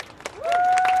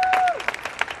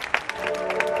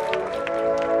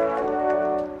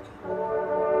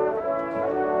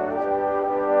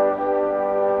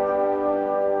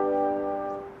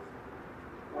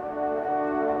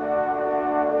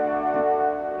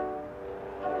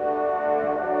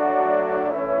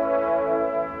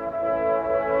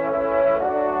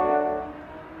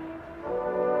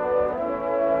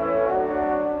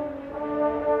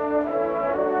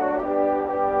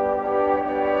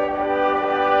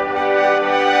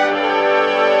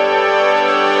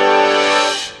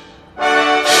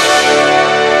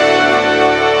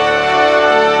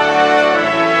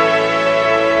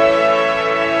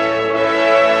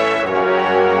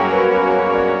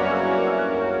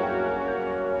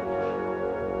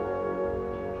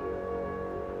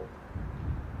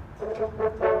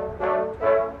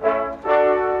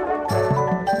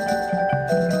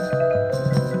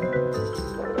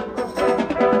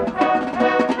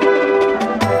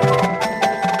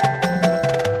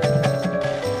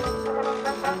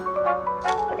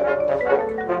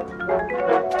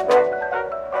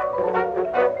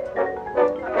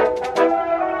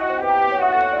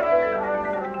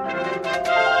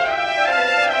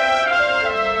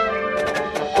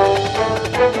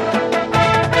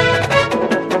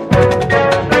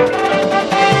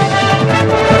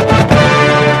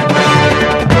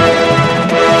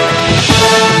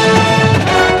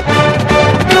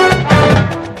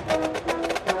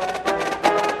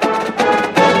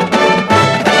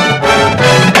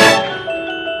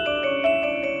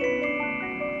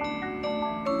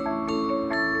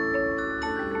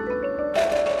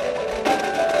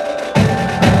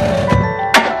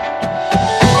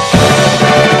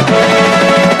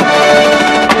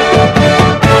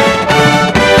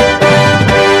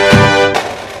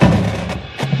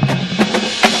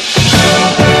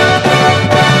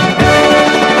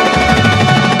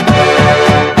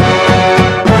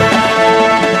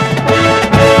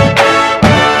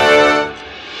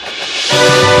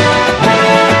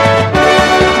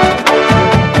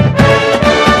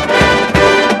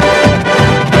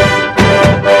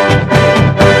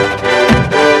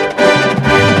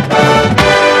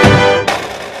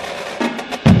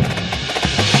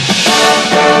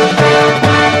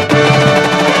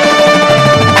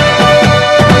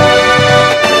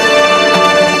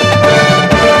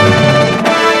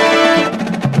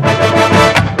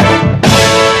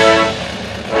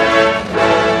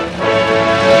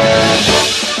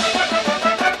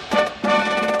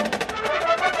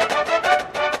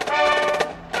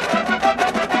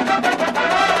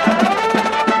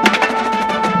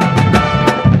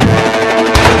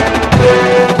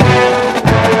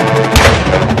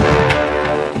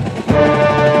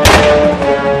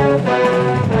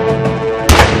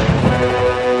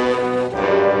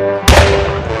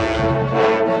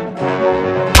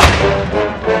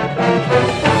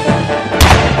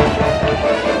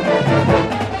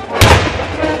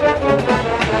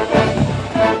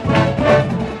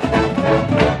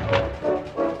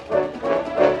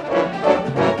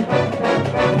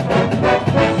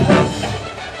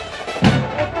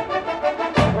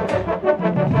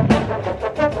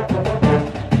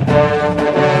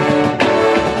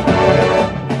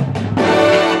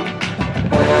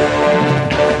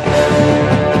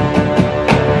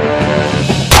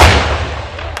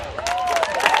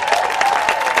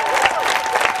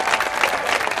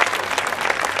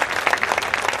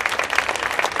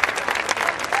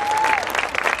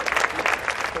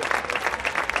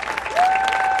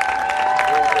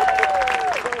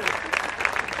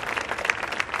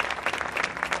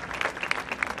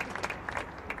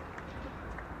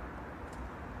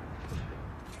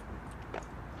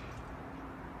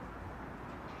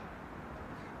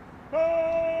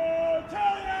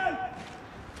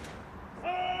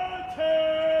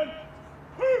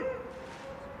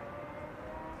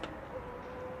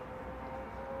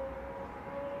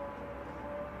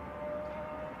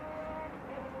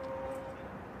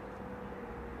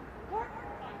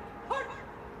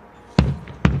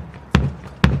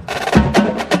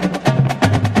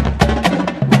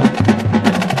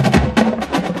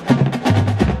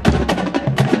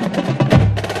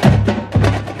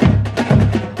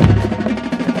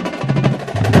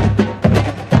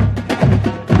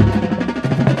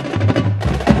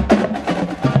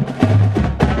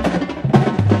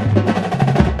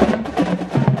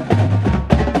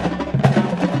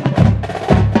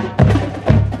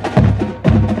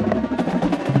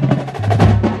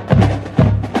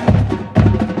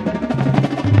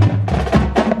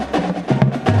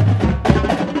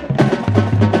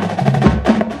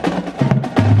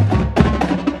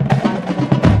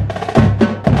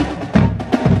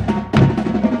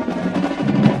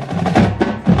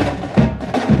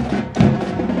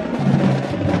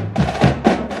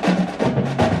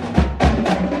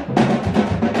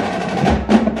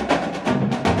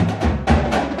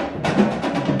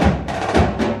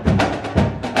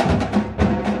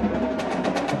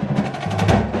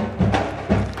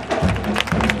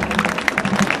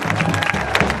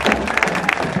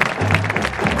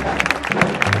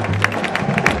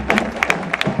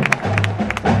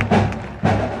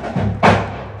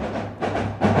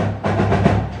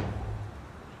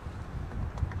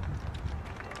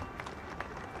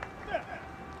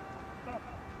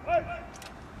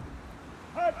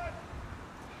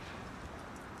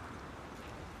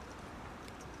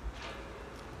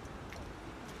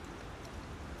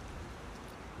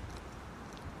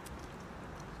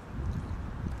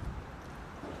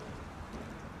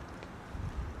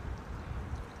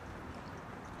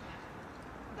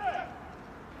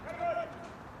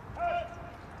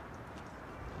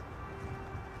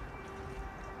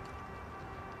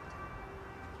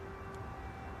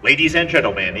 Ladies and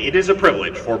gentlemen, it is a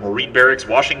privilege for Marine Barracks,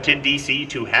 Washington, D.C.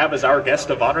 to have as our guest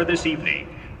of honor this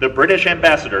evening the British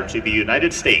Ambassador to the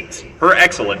United States, Her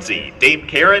Excellency, Dame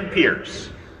Karen Pierce.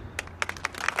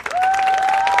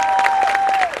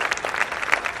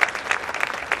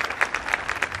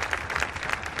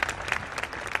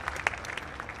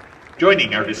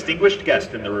 Joining our distinguished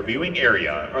guest in the reviewing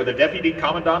area are the Deputy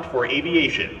Commandant for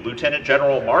Aviation, Lieutenant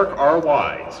General Mark R.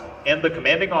 Wise, and the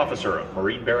Commanding Officer of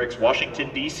Marine Barracks, Washington,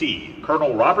 D.C.,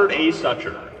 Colonel Robert A.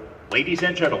 Sucher. Ladies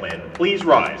and gentlemen, please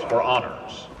rise for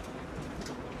honors.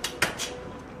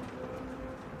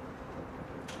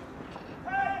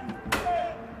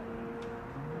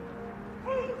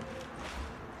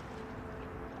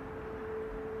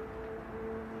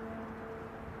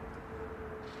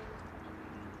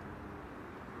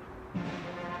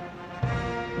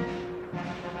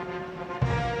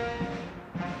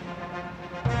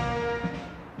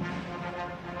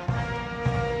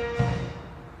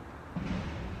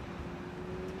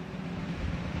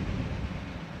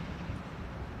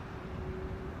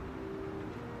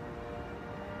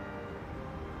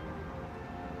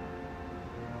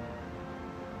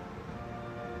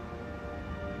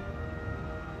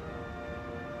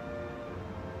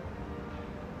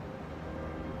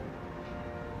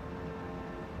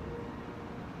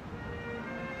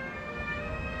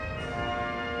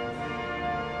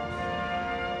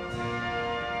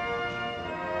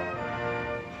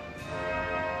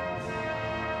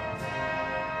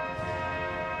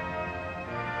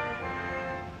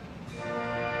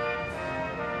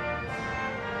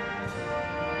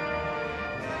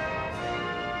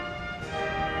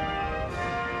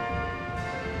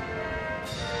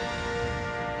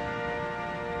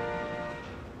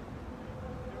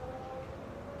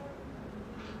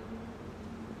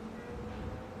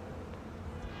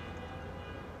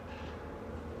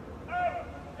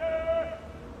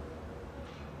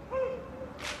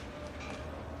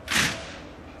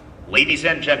 Ladies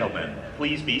and gentlemen,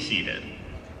 please be seated.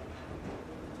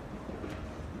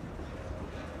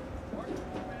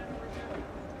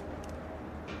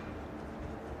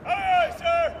 Aye,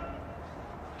 sir!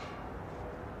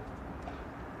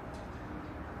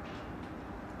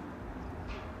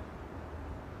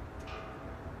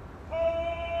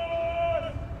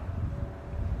 Forward!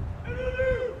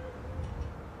 Interview!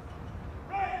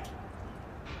 Right!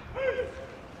 Peace!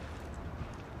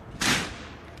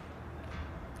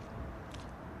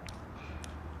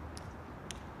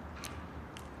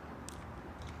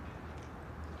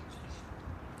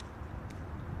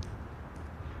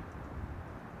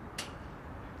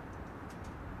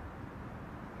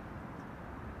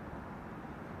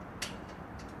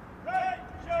 Right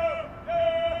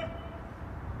shoulder!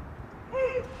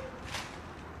 Move!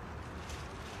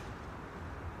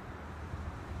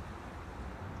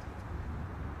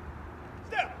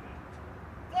 Step!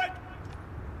 Flight!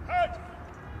 Head!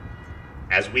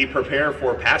 As we prepare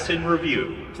for pass-in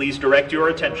review, please direct your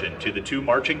attention to the two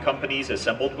marching companies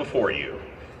assembled before you.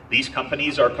 These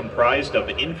companies are comprised of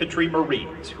infantry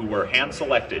Marines who were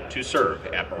hand-selected to serve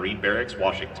at Marine Barracks,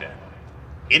 Washington.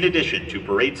 In addition to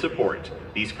parade support,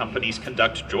 these companies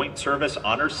conduct joint service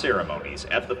honors ceremonies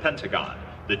at the Pentagon,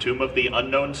 the Tomb of the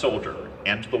Unknown Soldier,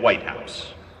 and the White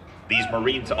House. These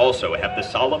Marines also have the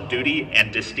solemn duty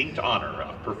and distinct honor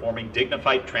of performing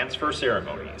dignified transfer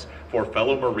ceremonies for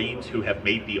fellow Marines who have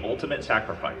made the ultimate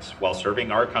sacrifice while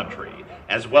serving our country,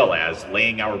 as well as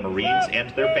laying our Marines and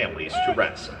their families to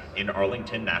rest in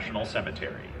Arlington National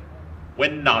Cemetery.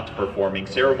 When not performing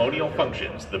ceremonial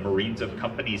functions, the Marines of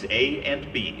Companies A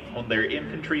and B hone their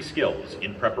infantry skills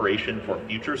in preparation for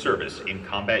future service in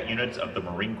combat units of the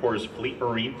Marine Corps' Fleet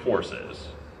Marine Forces.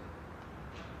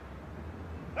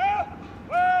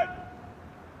 Wait!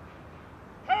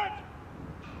 Head!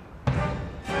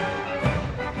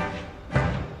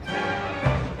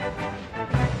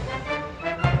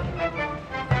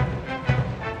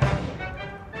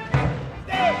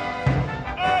 Stay!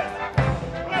 Eyes!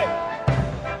 Right!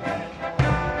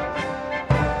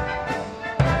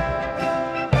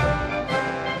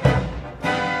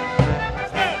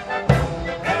 Stand!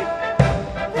 Ready!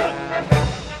 Run!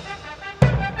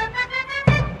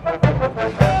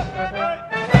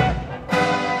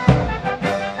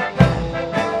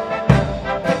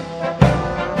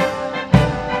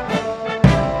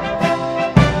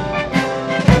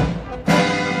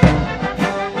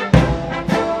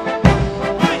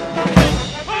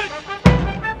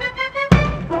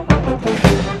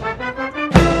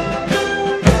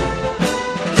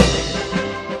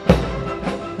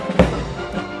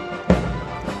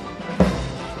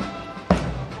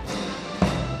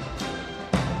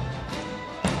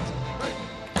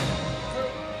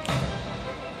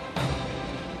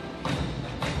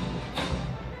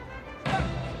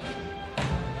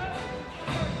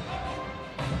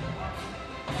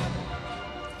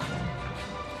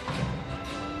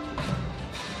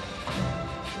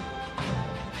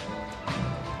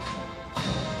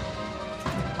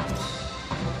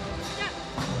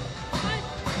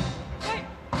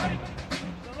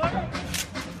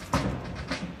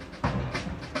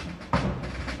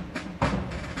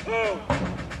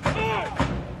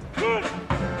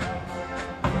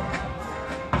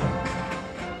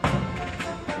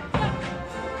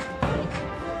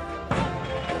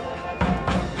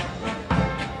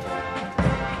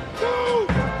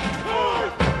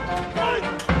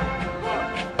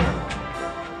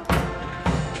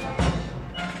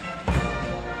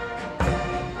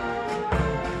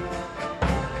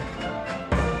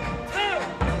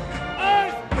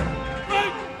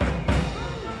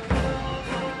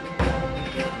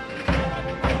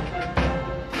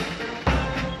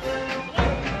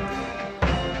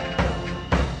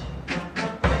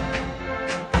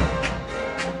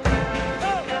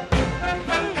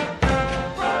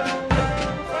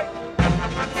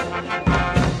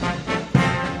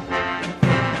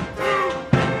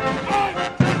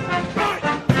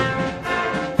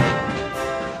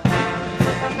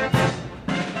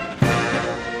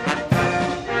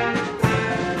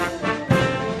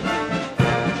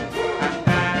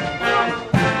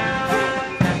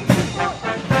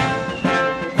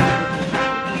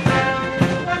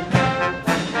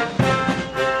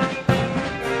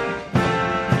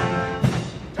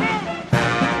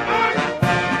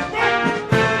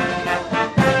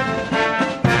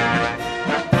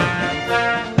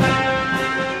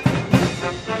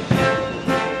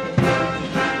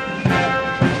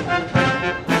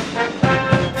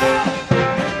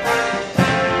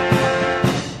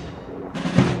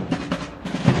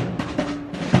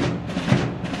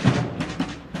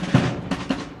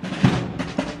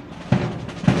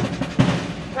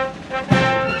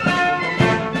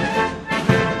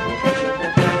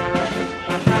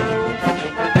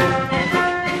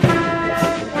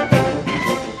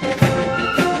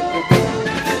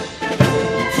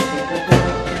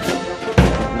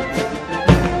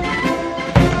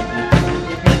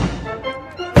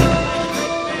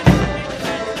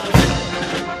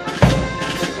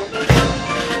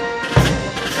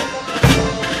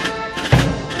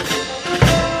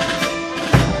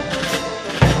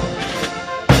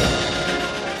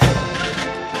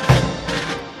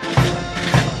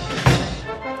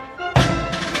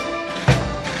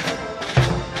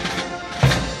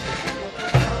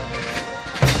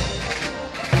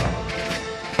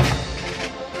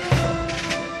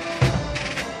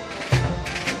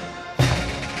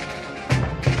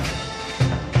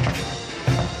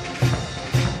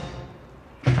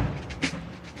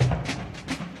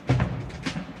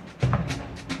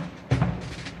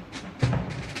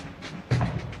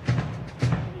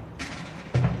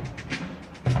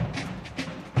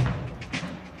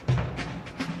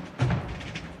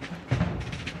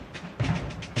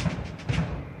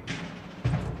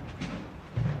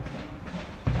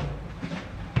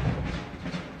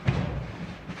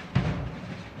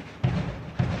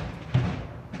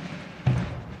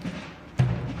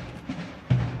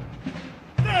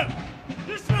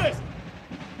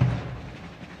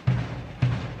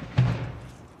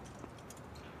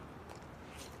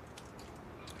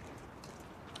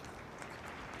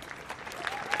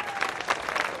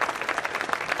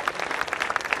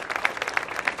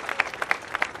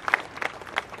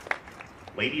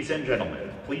 Ladies and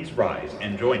gentlemen, please rise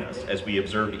and join us as we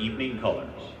observe evening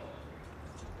colors.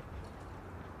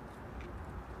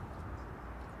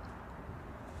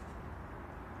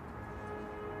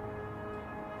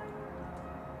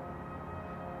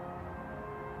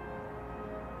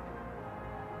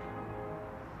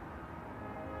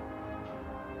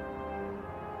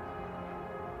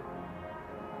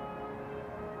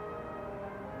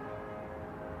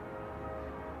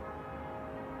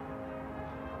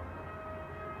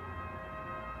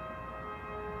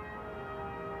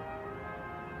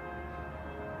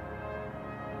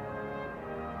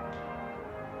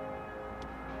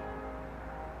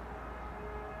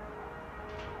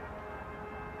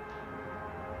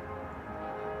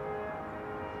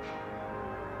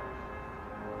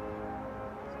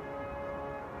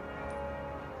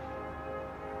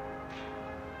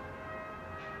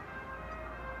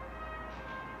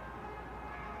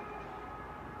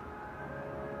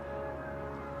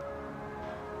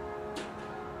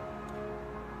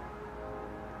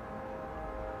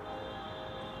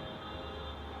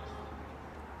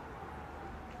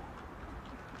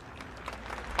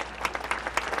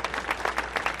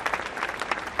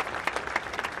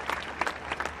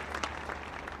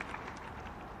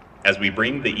 As we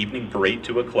bring the evening parade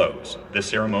to a close, the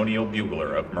ceremonial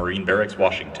bugler of Marine Barracks,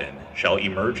 Washington, shall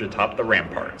emerge atop the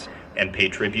ramparts and pay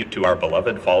tribute to our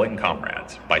beloved fallen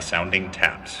comrades by sounding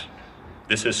taps.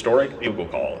 This historic bugle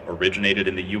call originated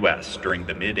in the U.S. during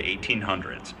the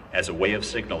mid-1800s as a way of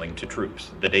signaling to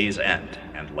troops the day's end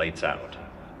and lights out.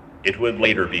 It would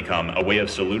later become a way of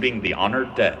saluting the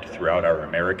honored dead throughout our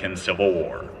American Civil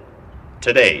War.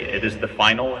 Today, it is the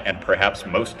final and perhaps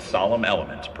most solemn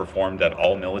element performed at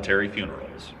all military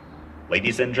funerals.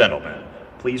 Ladies and gentlemen,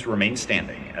 please remain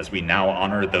standing as we now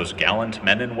honor those gallant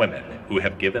men and women who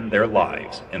have given their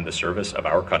lives in the service of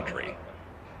our country.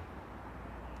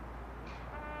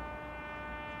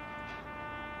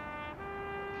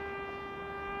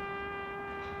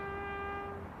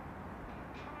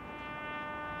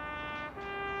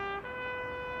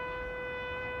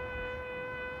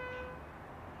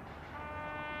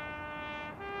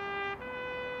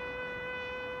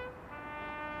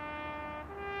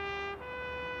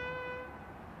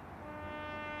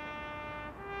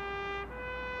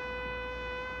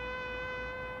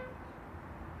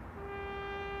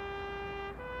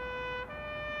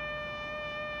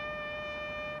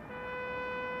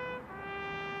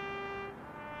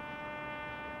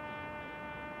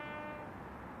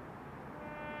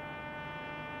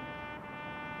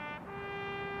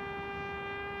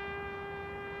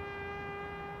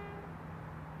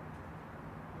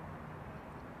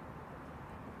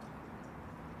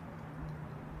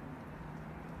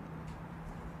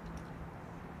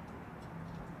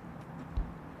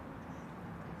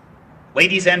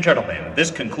 Ladies and gentlemen,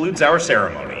 this concludes our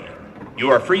ceremony. You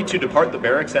are free to depart the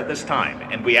barracks at this time,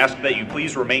 and we ask that you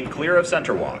please remain clear of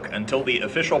Center Walk until the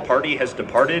official party has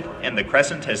departed and the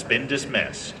crescent has been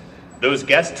dismissed. Those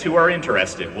guests who are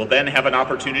interested will then have an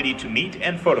opportunity to meet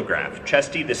and photograph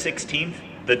Chesty the 16th,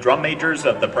 the drum majors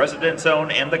of the President's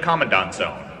Zone and the Commandant's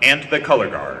Zone, and the Color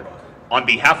Guard. On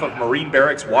behalf of Marine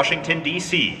Barracks, Washington,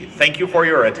 D.C., thank you for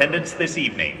your attendance this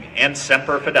evening, and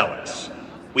Semper Fidelis.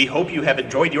 We hope you have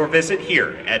enjoyed your visit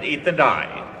here at 8th and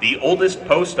I, the oldest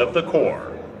post of the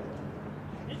Corps.